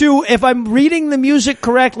to, if I'm reading the music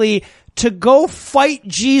correctly, to go fight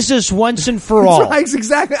Jesus once and for all. That's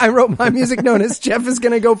exactly. I wrote my music note as Jeff is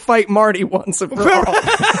going to go fight Marty once and for all.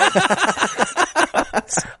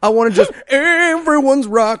 I want to just, everyone's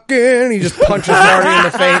rocking. He just punches Marty in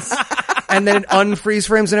the face. And then it unfreeze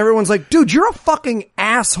frames and everyone's like, dude, you're a fucking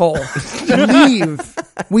asshole. Leave.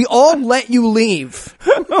 We all let you leave.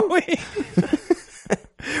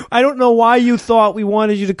 I don't know why you thought we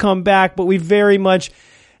wanted you to come back, but we very much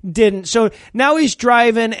didn't. So now he's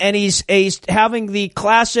driving and he's having the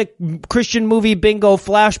classic Christian movie bingo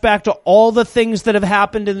flashback to all the things that have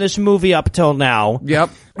happened in this movie up till now. Yep.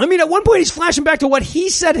 I mean, at one point he's flashing back to what he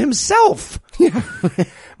said himself. Yeah.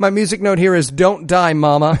 My music note here is "Don't die,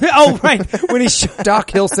 Mama." Oh, right. When Doc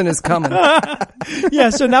Hilson is coming. Yeah.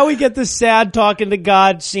 So now we get the sad talking to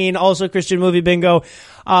God scene. Also Christian movie bingo.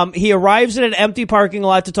 He arrives at an empty parking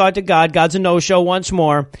lot to talk to God. God's a no-show once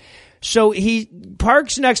more. So he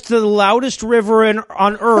parks next to the loudest river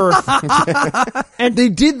on earth. And they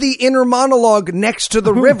did the inner monologue next to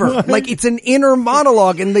the river. Like, it's an inner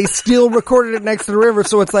monologue, and they still recorded it next to the river.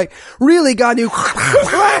 So it's like, really, God, you... Help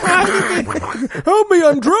me,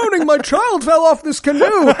 I'm drowning. My child fell off this canoe.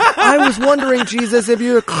 I was wondering, Jesus, if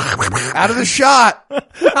you... Out of the shot.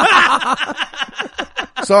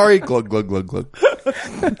 Sorry. Glug, glug, glug, glug.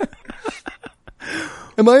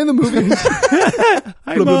 Am I in the movie?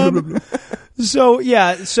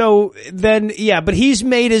 But he's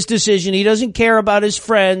made his decision. He doesn't care about his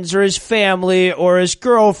friends or his family or his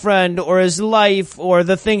girlfriend or his life or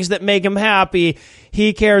the things that make him happy.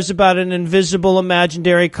 He cares about an invisible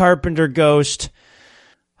imaginary carpenter ghost.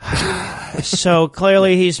 So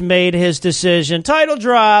clearly he's made his decision. Title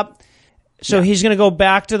drop. So he's going to go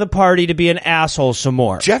back to the party to be an asshole some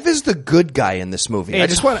more. Jeff is the good guy in this movie. I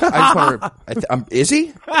just want to, is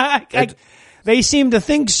he? They seem to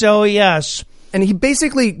think so, yes. And he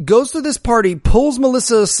basically goes to this party, pulls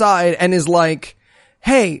Melissa aside, and is like,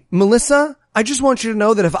 hey, Melissa, I just want you to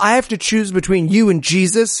know that if I have to choose between you and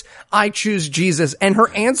Jesus, I choose Jesus. And her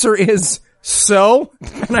answer is, so?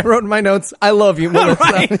 And I wrote in my notes, I love you, Melissa.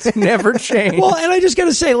 Right. Never change. Well, and I just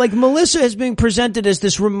gotta say, like, Melissa has been presented as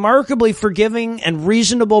this remarkably forgiving and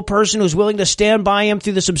reasonable person who's willing to stand by him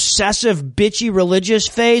through this obsessive, bitchy religious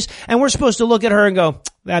phase. And we're supposed to look at her and go,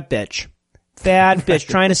 that bitch. That bitch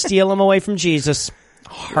trying to steal him away from Jesus.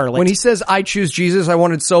 Harlot. When he says, I choose Jesus, I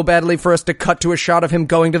wanted so badly for us to cut to a shot of him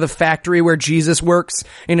going to the factory where Jesus works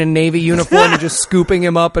in a Navy uniform and just scooping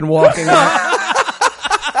him up and walking out.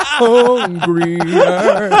 Hungry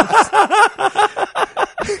earth.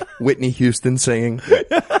 Whitney Houston singing.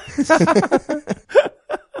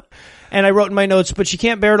 And I wrote in my notes, but she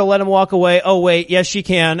can't bear to let him walk away. Oh, wait, yes, she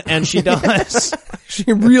can. And she does. She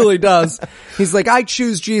really does. He's like, I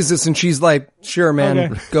choose Jesus. And she's like, sure, man,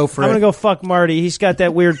 Okay. go for I'm it. gonna go fuck Marty. He's got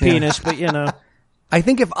that weird penis, but you know. I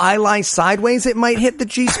think if I lie sideways, it might hit the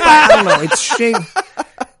G-spot. I don't know.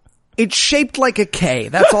 It's shaped like a K.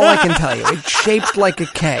 That's all I can tell you. It's shaped like a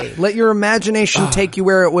K. Let your imagination take you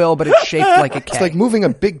where it will, but it's shaped like a K. It's like moving a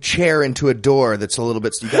big chair into a door that's a little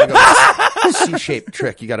bit, so you gotta go C-shaped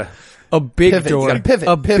trick. You gotta a big pivot. door. You gotta pivot.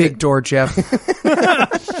 A pivot. big door, Jeff.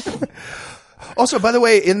 Also, by the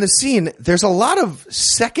way, in the scene, there's a lot of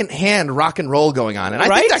secondhand rock and roll going on, and I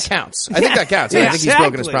think Right? that counts. I think that counts. Yeah, I think he's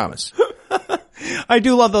broken his exactly. promise. I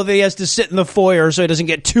do love, though, that he has to sit in the foyer so he doesn't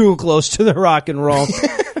get too close to the rock and roll.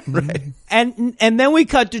 Right. And then we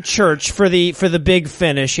cut to church for the big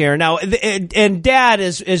finish here. Now, and Dad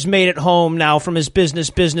is made it home now from his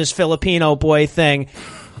business Filipino boy thing.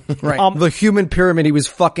 Right. The human pyramid he was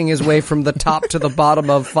fucking his way from the top to the bottom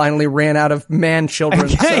of finally ran out of man-children.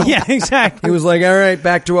 So Yeah, exactly. he was like, all right,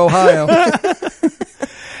 back to Ohio.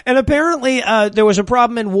 And apparently, there was a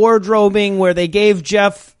problem in wardrobing where they gave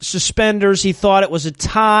Jeff suspenders. He thought it was a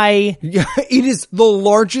tie. Yeah, it is the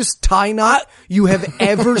largest tie knot you have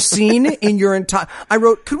ever seen in your entire... I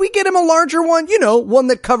wrote, could we get him a larger one? You know, one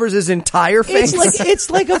that covers his entire face. It's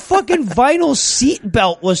like a fucking vinyl seat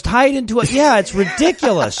belt was tied into it. Yeah, it's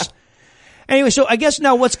ridiculous. Anyway, so I guess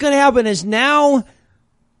now what's going to happen is now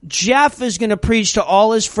Jeff is going to preach to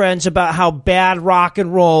all his friends about how bad rock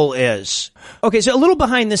and roll is. Okay, so a little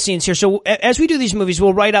behind the scenes here. So as we do these movies,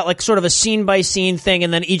 we'll write out like sort of a scene by scene thing,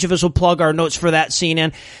 and then each of us will plug our notes for that scene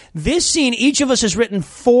in. This scene, each of us has written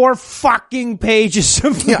 4 fucking pages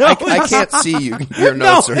of Yeah, notes. I can't see your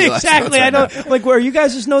No, notes. or your last exactly. notes right I don't, like, where are you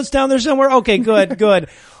guys' notes down there somewhere? Okay, good.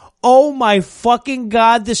 Oh my fucking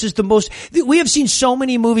God, this is the most... We have seen so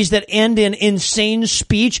many movies that end in insane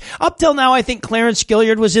speech. Up till now, I think Clarence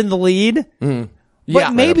Gilliard was in the lead. But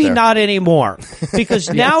Yeah, maybe right up there. not anymore.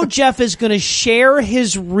 Because now Jeff is going to share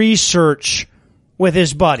his research with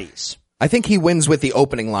his buddies. I think he wins with the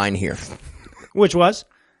opening line here. Which was?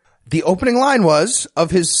 The opening line was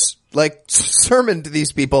of his sermon to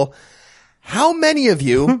these people. How many of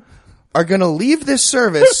you are going to leave this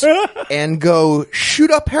service and go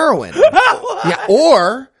shoot up heroin? Yeah,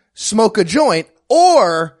 or smoke a joint,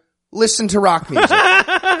 or listen to rock music.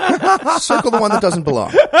 Circle the one that doesn't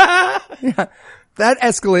belong. That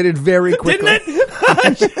escalated very quickly.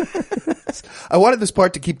 Didn't it? I wanted this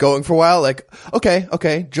part to keep going for a while. Like,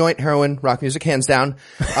 okay, joint, heroin, rock music, hands down.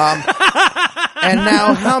 And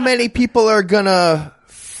now how many people are gonna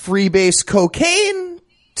freebase cocaine,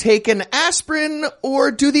 take an aspirin,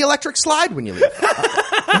 or do the electric slide when you leave?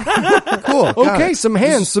 Cool. Okay, some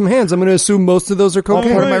hands. I'm going to assume most of those are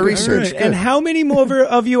cocaine. Part of my research. All right. And how many more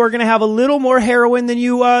of you are going to have a little more heroin than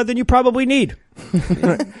you probably need?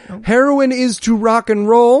 Heroin is to rock and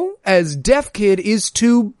roll as Deaf Kid is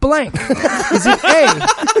to blank. Is it A?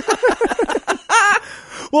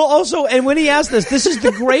 Well, also, and when he asked this is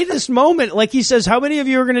the greatest moment. Like he says, how many of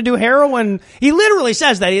you are going to do heroin? He literally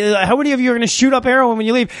says that. How many of you are going to shoot up heroin when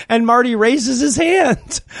you leave? And Marty raises his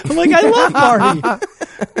hand. I'm like, I love Marty.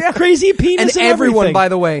 Crazy penis and everyone, everything. by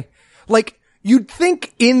the way, like, you'd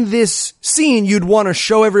think in this scene you'd want to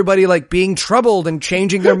show everybody like being troubled and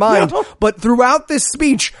changing their mind. No. But throughout this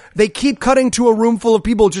speech, they keep cutting to a room full of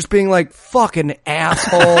people just being like, fucking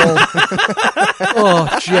asshole.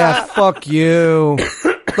 Oh, Jeff, fuck you.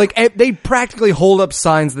 Like, they practically hold up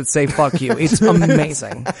signs that say fuck you. It's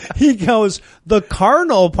amazing. He goes, the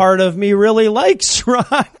carnal part of me really likes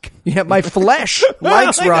rock. Yeah, my flesh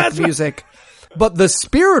likes Like, rock that's what- music. But the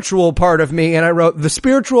spiritual part of me, and I wrote, the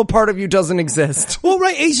spiritual part of you doesn't exist. Well,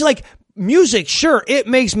 right. He's like, music, sure, it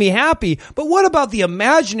makes me happy. But what about the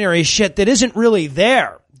imaginary shit that isn't really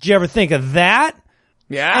there? Did you ever think of that?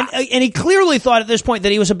 Yeah. And he clearly thought at this point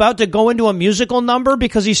that he was about to go into a musical number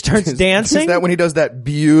because he starts dancing. Is that when he does that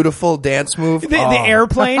beautiful dance move? The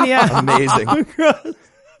airplane, yeah. Amazing.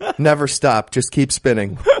 Never stop. Just keep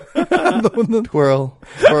spinning. Twirl.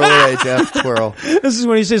 Twirl away, Jeff. Twirl. This is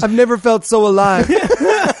when he says, I've never felt so alive.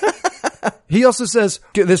 He also says,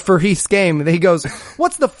 this for Heath's game, he goes,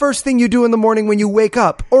 what's the first thing you do in the morning when you wake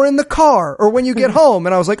up? Or in the car? Or when you get home?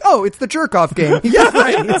 And I was like, oh, it's the jerk-off game. Yeah,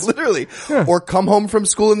 right. Literally. Or come home from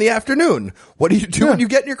school in the afternoon. What do you do when you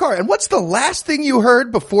get in your car? And what's the last thing you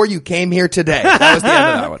heard before you came here today? That was the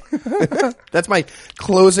end of that one. That's my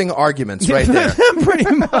closing arguments right there.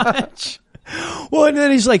 Pretty much. Well, and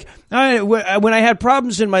then he's like, when I had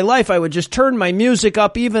problems in my life, I would just turn my music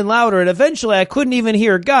up even louder, and eventually I couldn't even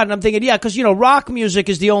hear God. And I'm thinking, yeah, because, rock music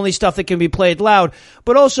is the only stuff that can be played loud.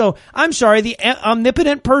 But also, I'm sorry, the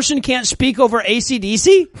omnipotent person can't speak over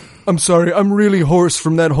AC/DC? I'm sorry, I'm really hoarse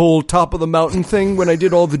from that whole top of the mountain thing when I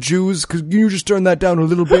did all the Jews. Can you just turn that down a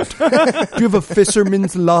little bit? Do you have a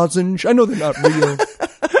Fisherman's lozenge? I know they're not real.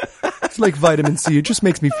 It's like vitamin C. It just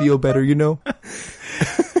makes me feel better,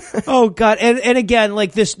 Oh God. And again,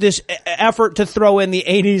 like this effort to throw in the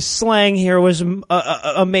 80s slang here was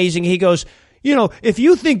amazing. He goes, if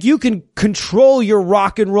you think you can control your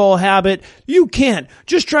rock and roll habit, you can't.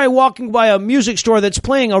 Just try walking by a music store that's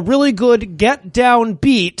playing a really good get down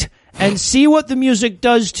beat and see what the music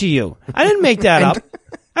does to you. I didn't make that up.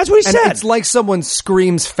 That's what he said. It's like someone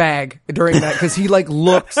screams fag during that because he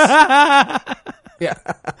looks. Yeah.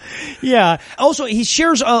 Yeah. Also, he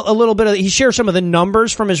shares a little bit he shares some of the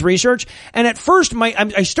numbers from his research. And at first,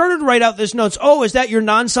 I started to write out this notes. Oh, is that your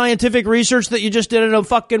non-scientific research that you just did at a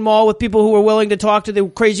fucking mall with people who were willing to talk to the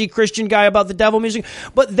crazy Christian guy about the devil music?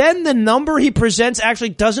 But then the number he presents actually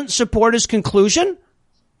doesn't support his conclusion.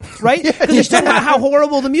 Right? Because he's talking about how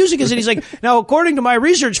horrible the music is. And he's like, now, according to my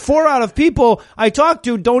research, 4 out of people I talk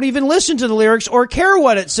to don't even listen to the lyrics or care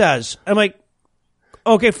what it says. I'm like,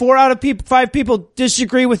 okay, 4 out of 5 people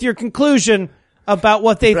disagree with your conclusion about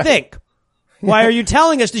what they think. Why are you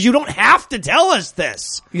telling us this? You don't have to tell us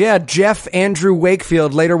this. Yeah, Jeff Andrew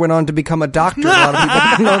Wakefield later went on to become a doctor. A lot of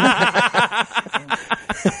people don't know that.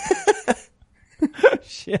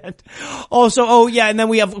 Shit. Also, and then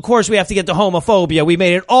we have to get to homophobia. We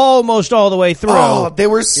made it almost all the way through. Oh, they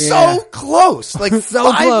were so close. Like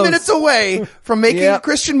so 5 minutes away from making a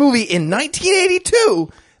Christian movie in 1982.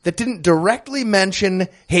 That didn't directly mention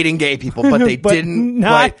hating gay people, but they didn't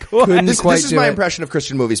quite. This is my impression of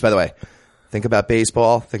Christian movies, by the way. Think about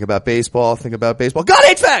baseball. Think about baseball. Think about baseball. God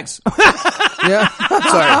hates fags! Yeah.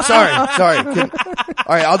 Sorry.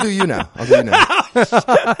 All right, I'll do you now.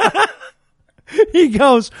 He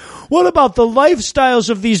goes, what about the lifestyles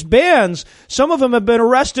of these bands? Some of them have been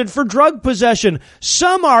arrested for drug possession.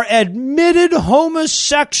 Some are admitted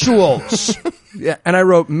homosexuals. Yeah, and I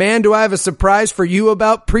wrote, man, do I have a surprise for you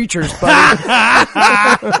about preachers, buddy.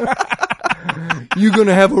 You're going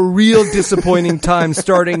to have a real disappointing time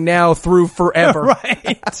starting now through forever.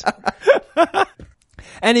 Right.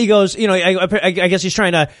 And he goes, I guess he's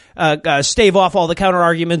trying to stave off all the counter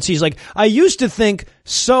arguments. He's like, I used to think,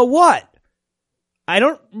 so what? I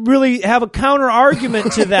don't really have a counter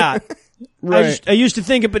argument to that. Right. I used to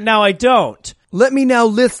think it, but now I don't. Let me now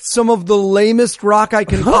list some of the lamest rock I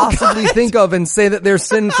can possibly think of and say that they're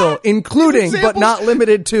sinful, including, but not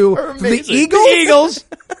limited to, the Eagles,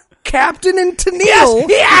 Captain and Tennille. Yes,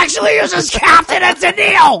 he actually uses Captain and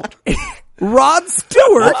Tennille. Rod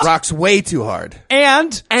Stewart. Rock's way too hard.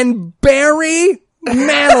 And Barry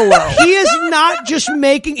Manilow. He is not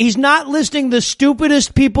he's not listing the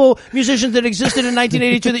stupidest musicians that existed in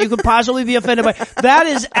 1982 that you could possibly be offended by. That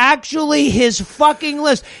is actually his fucking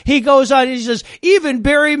list. He goes on, he says, even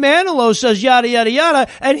Barry Manilow says yada, yada, yada,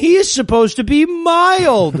 and he is supposed to be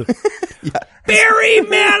mild. Yeah. Barry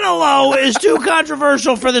Manilow is too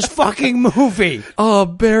controversial for this fucking movie. Oh,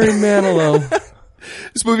 Barry Manilow.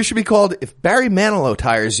 This movie should be called, If Barry Manilow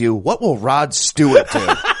Tires You, What Will Rod Stewart Do?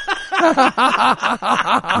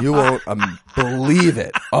 You won't believe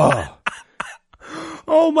it.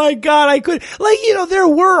 Oh my God, I could, there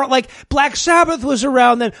were, Black Sabbath was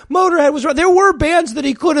around then, Motorhead was around, there were bands that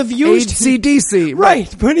he could have used. AC/DC.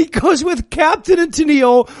 Right, but he goes with Captain and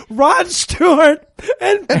Tennille, Rod Stewart,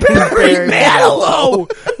 and Barry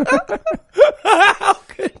Manilow. How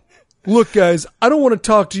could... Look, guys, I don't want to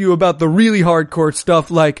talk to you about the really hardcore stuff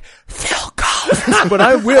like Phil Collins, but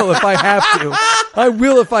I will if I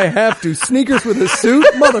have to. Sneakers with a suit?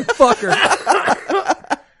 Motherfucker.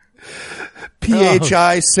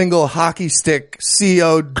 PHI single hockey stick,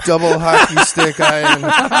 CO double hockey stick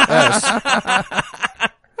INS.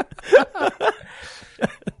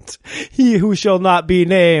 He who shall not be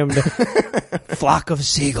named. flock of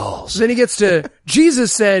seagulls. Then he gets to,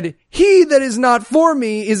 Jesus said, he that is not for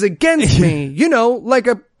me is against me. You know, like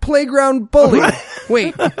a playground bully.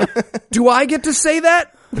 Wait, do I get to say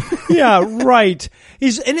that? Yeah, right.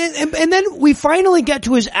 And then we finally get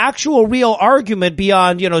to his actual real argument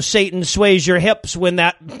beyond, Satan sways your hips when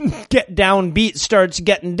that get down beat starts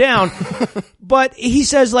getting down. But he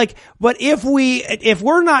says, but if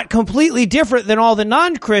we're not completely different than all the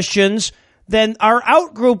non-Christians, then our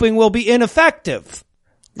outgrouping will be ineffective.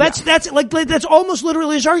 That's almost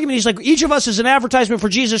literally his argument. He's like, each of us is an advertisement for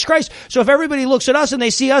Jesus Christ. So if everybody looks at us and they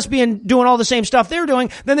see us doing all the same stuff they're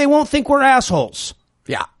doing, then they won't think we're assholes.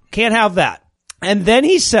 Yeah. Can't have that. And then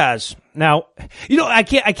he says, now, I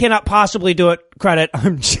cannot possibly do it credit.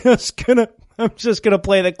 I'm just gonna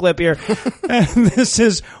play the clip here. And this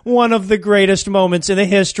is one of the greatest moments in the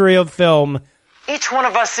history of film. Each one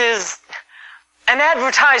of us is an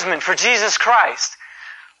advertisement for Jesus Christ.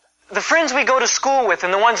 The friends we go to school with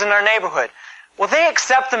and the ones in our neighborhood, will they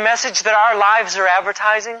accept the message that our lives are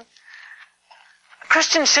advertising?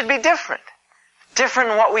 Christians should be different. Different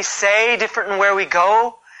in what we say, different in where we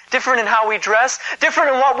go, different in how we dress,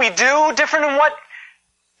 different in what we do, different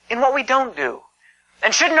in what we don't do.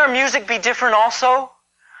 And shouldn't our music be different also?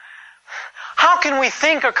 How can we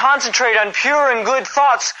think or concentrate on pure and good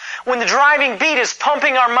thoughts when the driving beat is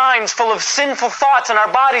pumping our minds full of sinful thoughts and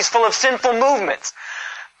our bodies full of sinful movements?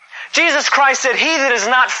 Jesus Christ said, he that is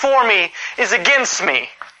not for me is against me.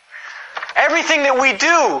 Everything that we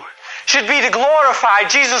do should be to glorify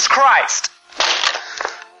Jesus Christ.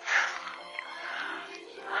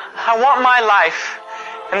 I want my life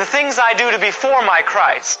and the things I do to be for my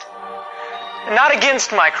Christ and not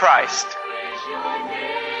against my Christ.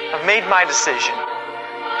 I've made my decision.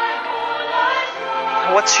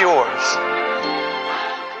 What's yours?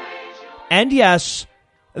 And yes,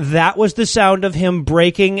 that was the sound of him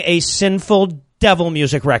breaking a sinful devil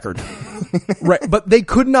music record. Right, but they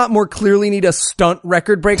could not more clearly need a stunt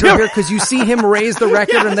record breaker here, because you see him raise the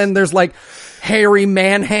record and then there's hairy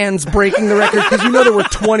man hands breaking the record, because there were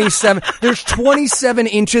 27. There's 27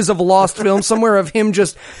 inches of lost film somewhere of him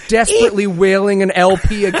just desperately wailing an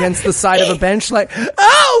LP against the side of a bench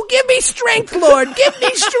oh, give me strength, Lord, give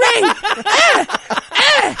me strength.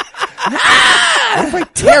 What if I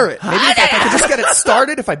tear it? Maybe if I could just get it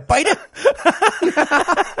started, if I bite it?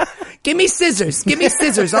 Give me scissors.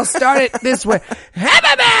 I'll start it this way.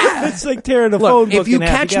 It's like tearing a phone book if you in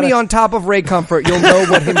half. catch me on top of Ray Comfort, you'll know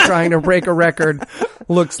what him trying to break a record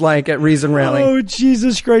looks like at Reason Rally. Oh,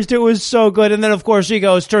 Jesus Christ, it was so good. And then, of course, he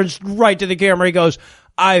turns right to the camera. He goes,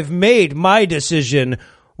 I've made my decision.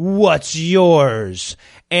 What's yours?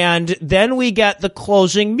 And then we get the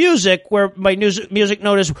closing music, where my music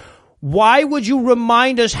note is, why would you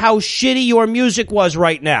remind us how shitty your music was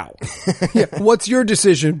right now? Yeah, what's your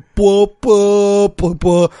decision?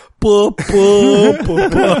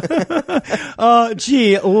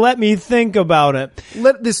 Gee, let me think about it.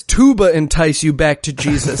 Let this tuba entice you back to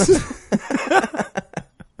Jesus.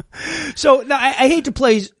 So now I hate to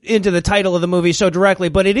play into the title of the movie so directly,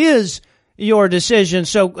 but it is your decision.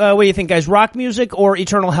 So what do you think, guys? Rock music or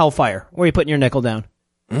Eternal Hellfire? Where are you putting your nickel down?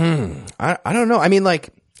 I don't know. I mean,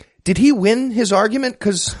 did he win his argument?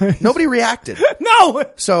 Because nobody reacted. No.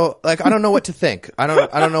 So, I don't know what to think. I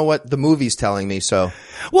don't know what the movie's telling me. So,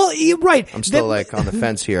 well, right. I'm still on the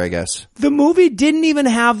fence here, I guess. The movie didn't even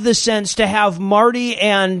have the sense to have Marty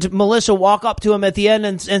and Melissa walk up to him at the end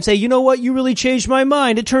and say, you know what? You really changed my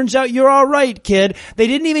mind. It turns out you're all right, kid. They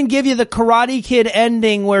didn't even give you the Karate Kid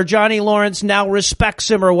ending where Johnny Lawrence now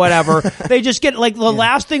respects him or whatever. They just get the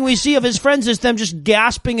last thing we see of his friends is them just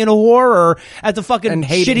gasping in horror at the fucking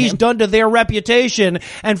shit he's done to their reputation,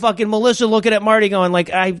 and fucking Melissa looking at Marty going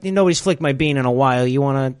nobody's flicked my bean in a while. You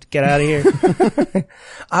want to get out of here?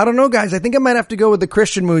 I don't know, guys. I think I might have to go with the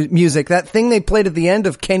Christian music. That thing they played at the end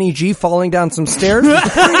of Kenny G falling down some stairs was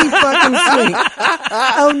pretty fucking sweet.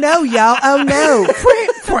 Oh no, y'all. Oh no.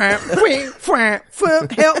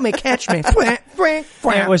 Help me, catch me.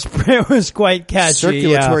 It was quite catchy.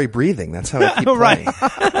 Circulatory breathing. That's how I keep playing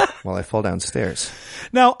while I fall downstairs.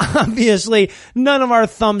 Now, obviously, none of our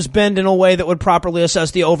thumbs bend in a way that would properly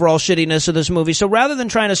assess the overall shittiness of this movie. So rather than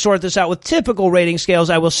trying to sort this out with typical rating scales,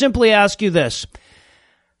 I will simply ask you this.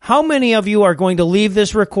 How many of you are going to leave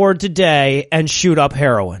this record today and shoot up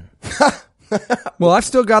heroin? Well, I've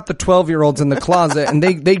still got the 12-year-olds in the closet, and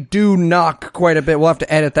they do knock quite a bit. We'll have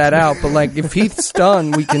to edit that out. But if Heath's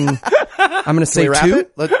done, we can. I'm going to say 2. Get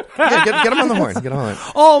him on the horn. Get on.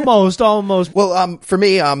 Almost. Well, for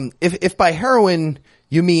me, if by heroin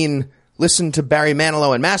you mean listen to Barry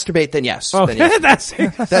Manilow and masturbate, then yes. Oh, then yes. that's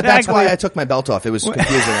That's why I took my belt off. It was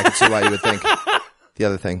confusing. I could see why you would think the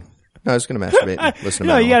other thing. No, I was going to masturbate and listen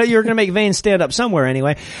to No, metal. you're going to make Vane stand up somewhere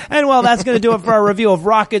anyway. And well, that's going to do it for our review of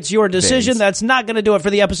Rockets Your Decision. Vanes. That's not going to do it for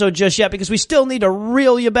the episode just yet because we still need to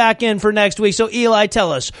reel you back in for next week. So Eli,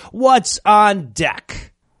 tell us what's on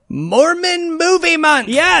deck. Mormon Movie Month.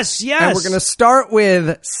 Yes. And we're going to start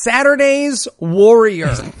with Saturday's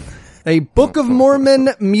Warrior, a Book of Mormon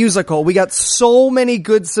musical. We got so many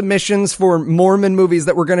good submissions for Mormon movies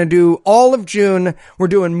that we're going to do all of June. We're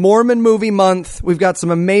doing Mormon Movie Month. We've got some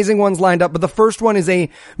amazing ones lined up, but the first one is a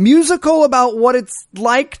musical about what it's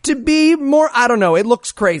like to be more, I don't know. It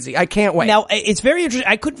looks crazy. I can't wait. Now, it's very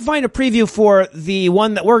interesting. I couldn't find a preview for the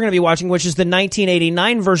one that we're going to be watching, which is the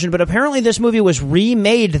 1989 version, but apparently this movie was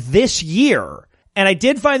remade this year. And I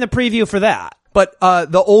did find the preview for that. But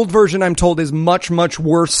the old version, I'm told, is much, much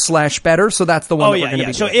worse / better. So that's the one that we're going to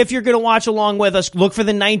be So doing. if you're going to watch along with us, look for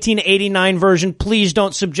the 1989 version. Please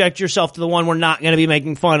don't subject yourself to the one we're not going to be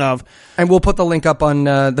making fun of. And we'll put the link up on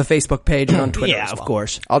the Facebook page and on Twitter. Yeah, as well. of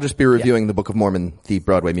course. I'll just be reviewing the Book of Mormon, the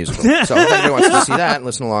Broadway musical. So if anybody wants to see that and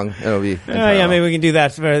listen along, it'll be Yeah, maybe we can do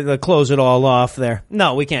that to close it all off there.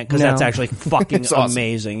 No, we can't because No. that's actually fucking It's awesome.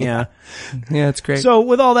 amazing. Yeah. Yeah, it's great. So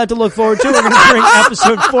with all that to look forward to, we're going to bring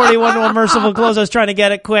episode 41 to a merciful close. I was trying to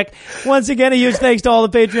get it quick. Once again, a huge thanks to all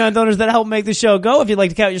the Patreon donors that help make the show go. If you'd like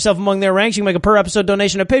to count yourself among their ranks, you can make a per episode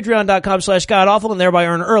donation at patreon.com/godawful and thereby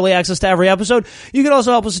earn early access to every episode. You can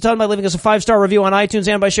also help us a ton by leaving us a 5-star review on iTunes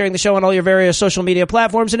and by sharing the show on all your various social media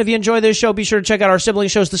platforms. And if you enjoy this show, be sure to check out our sibling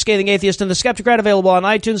shows, The Scathing Atheist and The Skeptocrat, available on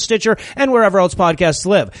iTunes, Stitcher, and wherever else podcasts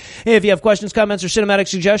live. If you have questions, comments, or cinematic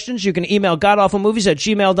suggestions, you can email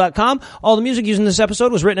godawfulmovies@gmail.com. All the music used in this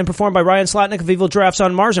episode was written and performed by Ryan Slotnick of Evil Giraffes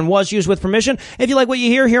on Mars and was used with permission. If you like what you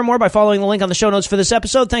hear more by following the link on the show notes for this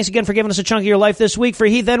episode. Thanks again for giving us a chunk of your life this week. For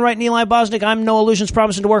Heath Enright and Eli Bosnick, I'm Noah Lugeons,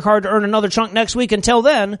 promising to work hard to earn another chunk next week. Until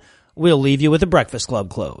then, we'll leave you with the Breakfast Club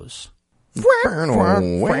close.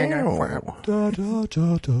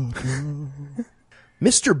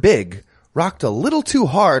 Mr. Big rocked a little too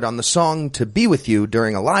hard on the song To Be With You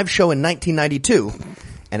during a live show in 1992,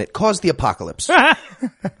 and it caused the apocalypse.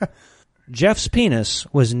 Jeff's penis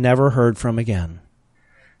was never heard from again.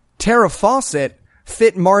 Tara Fawcett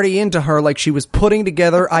fit Marty into her like she was putting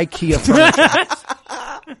together IKEA furniture.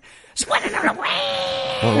 Sweating her away.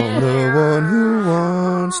 I'm the one who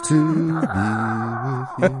wants to be with you.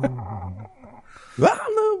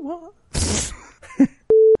 I'm the one.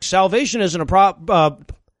 Salvation isn't a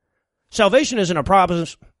Salvation isn't a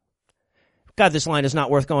proposition. God, this line is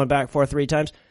not worth going back for 3 times.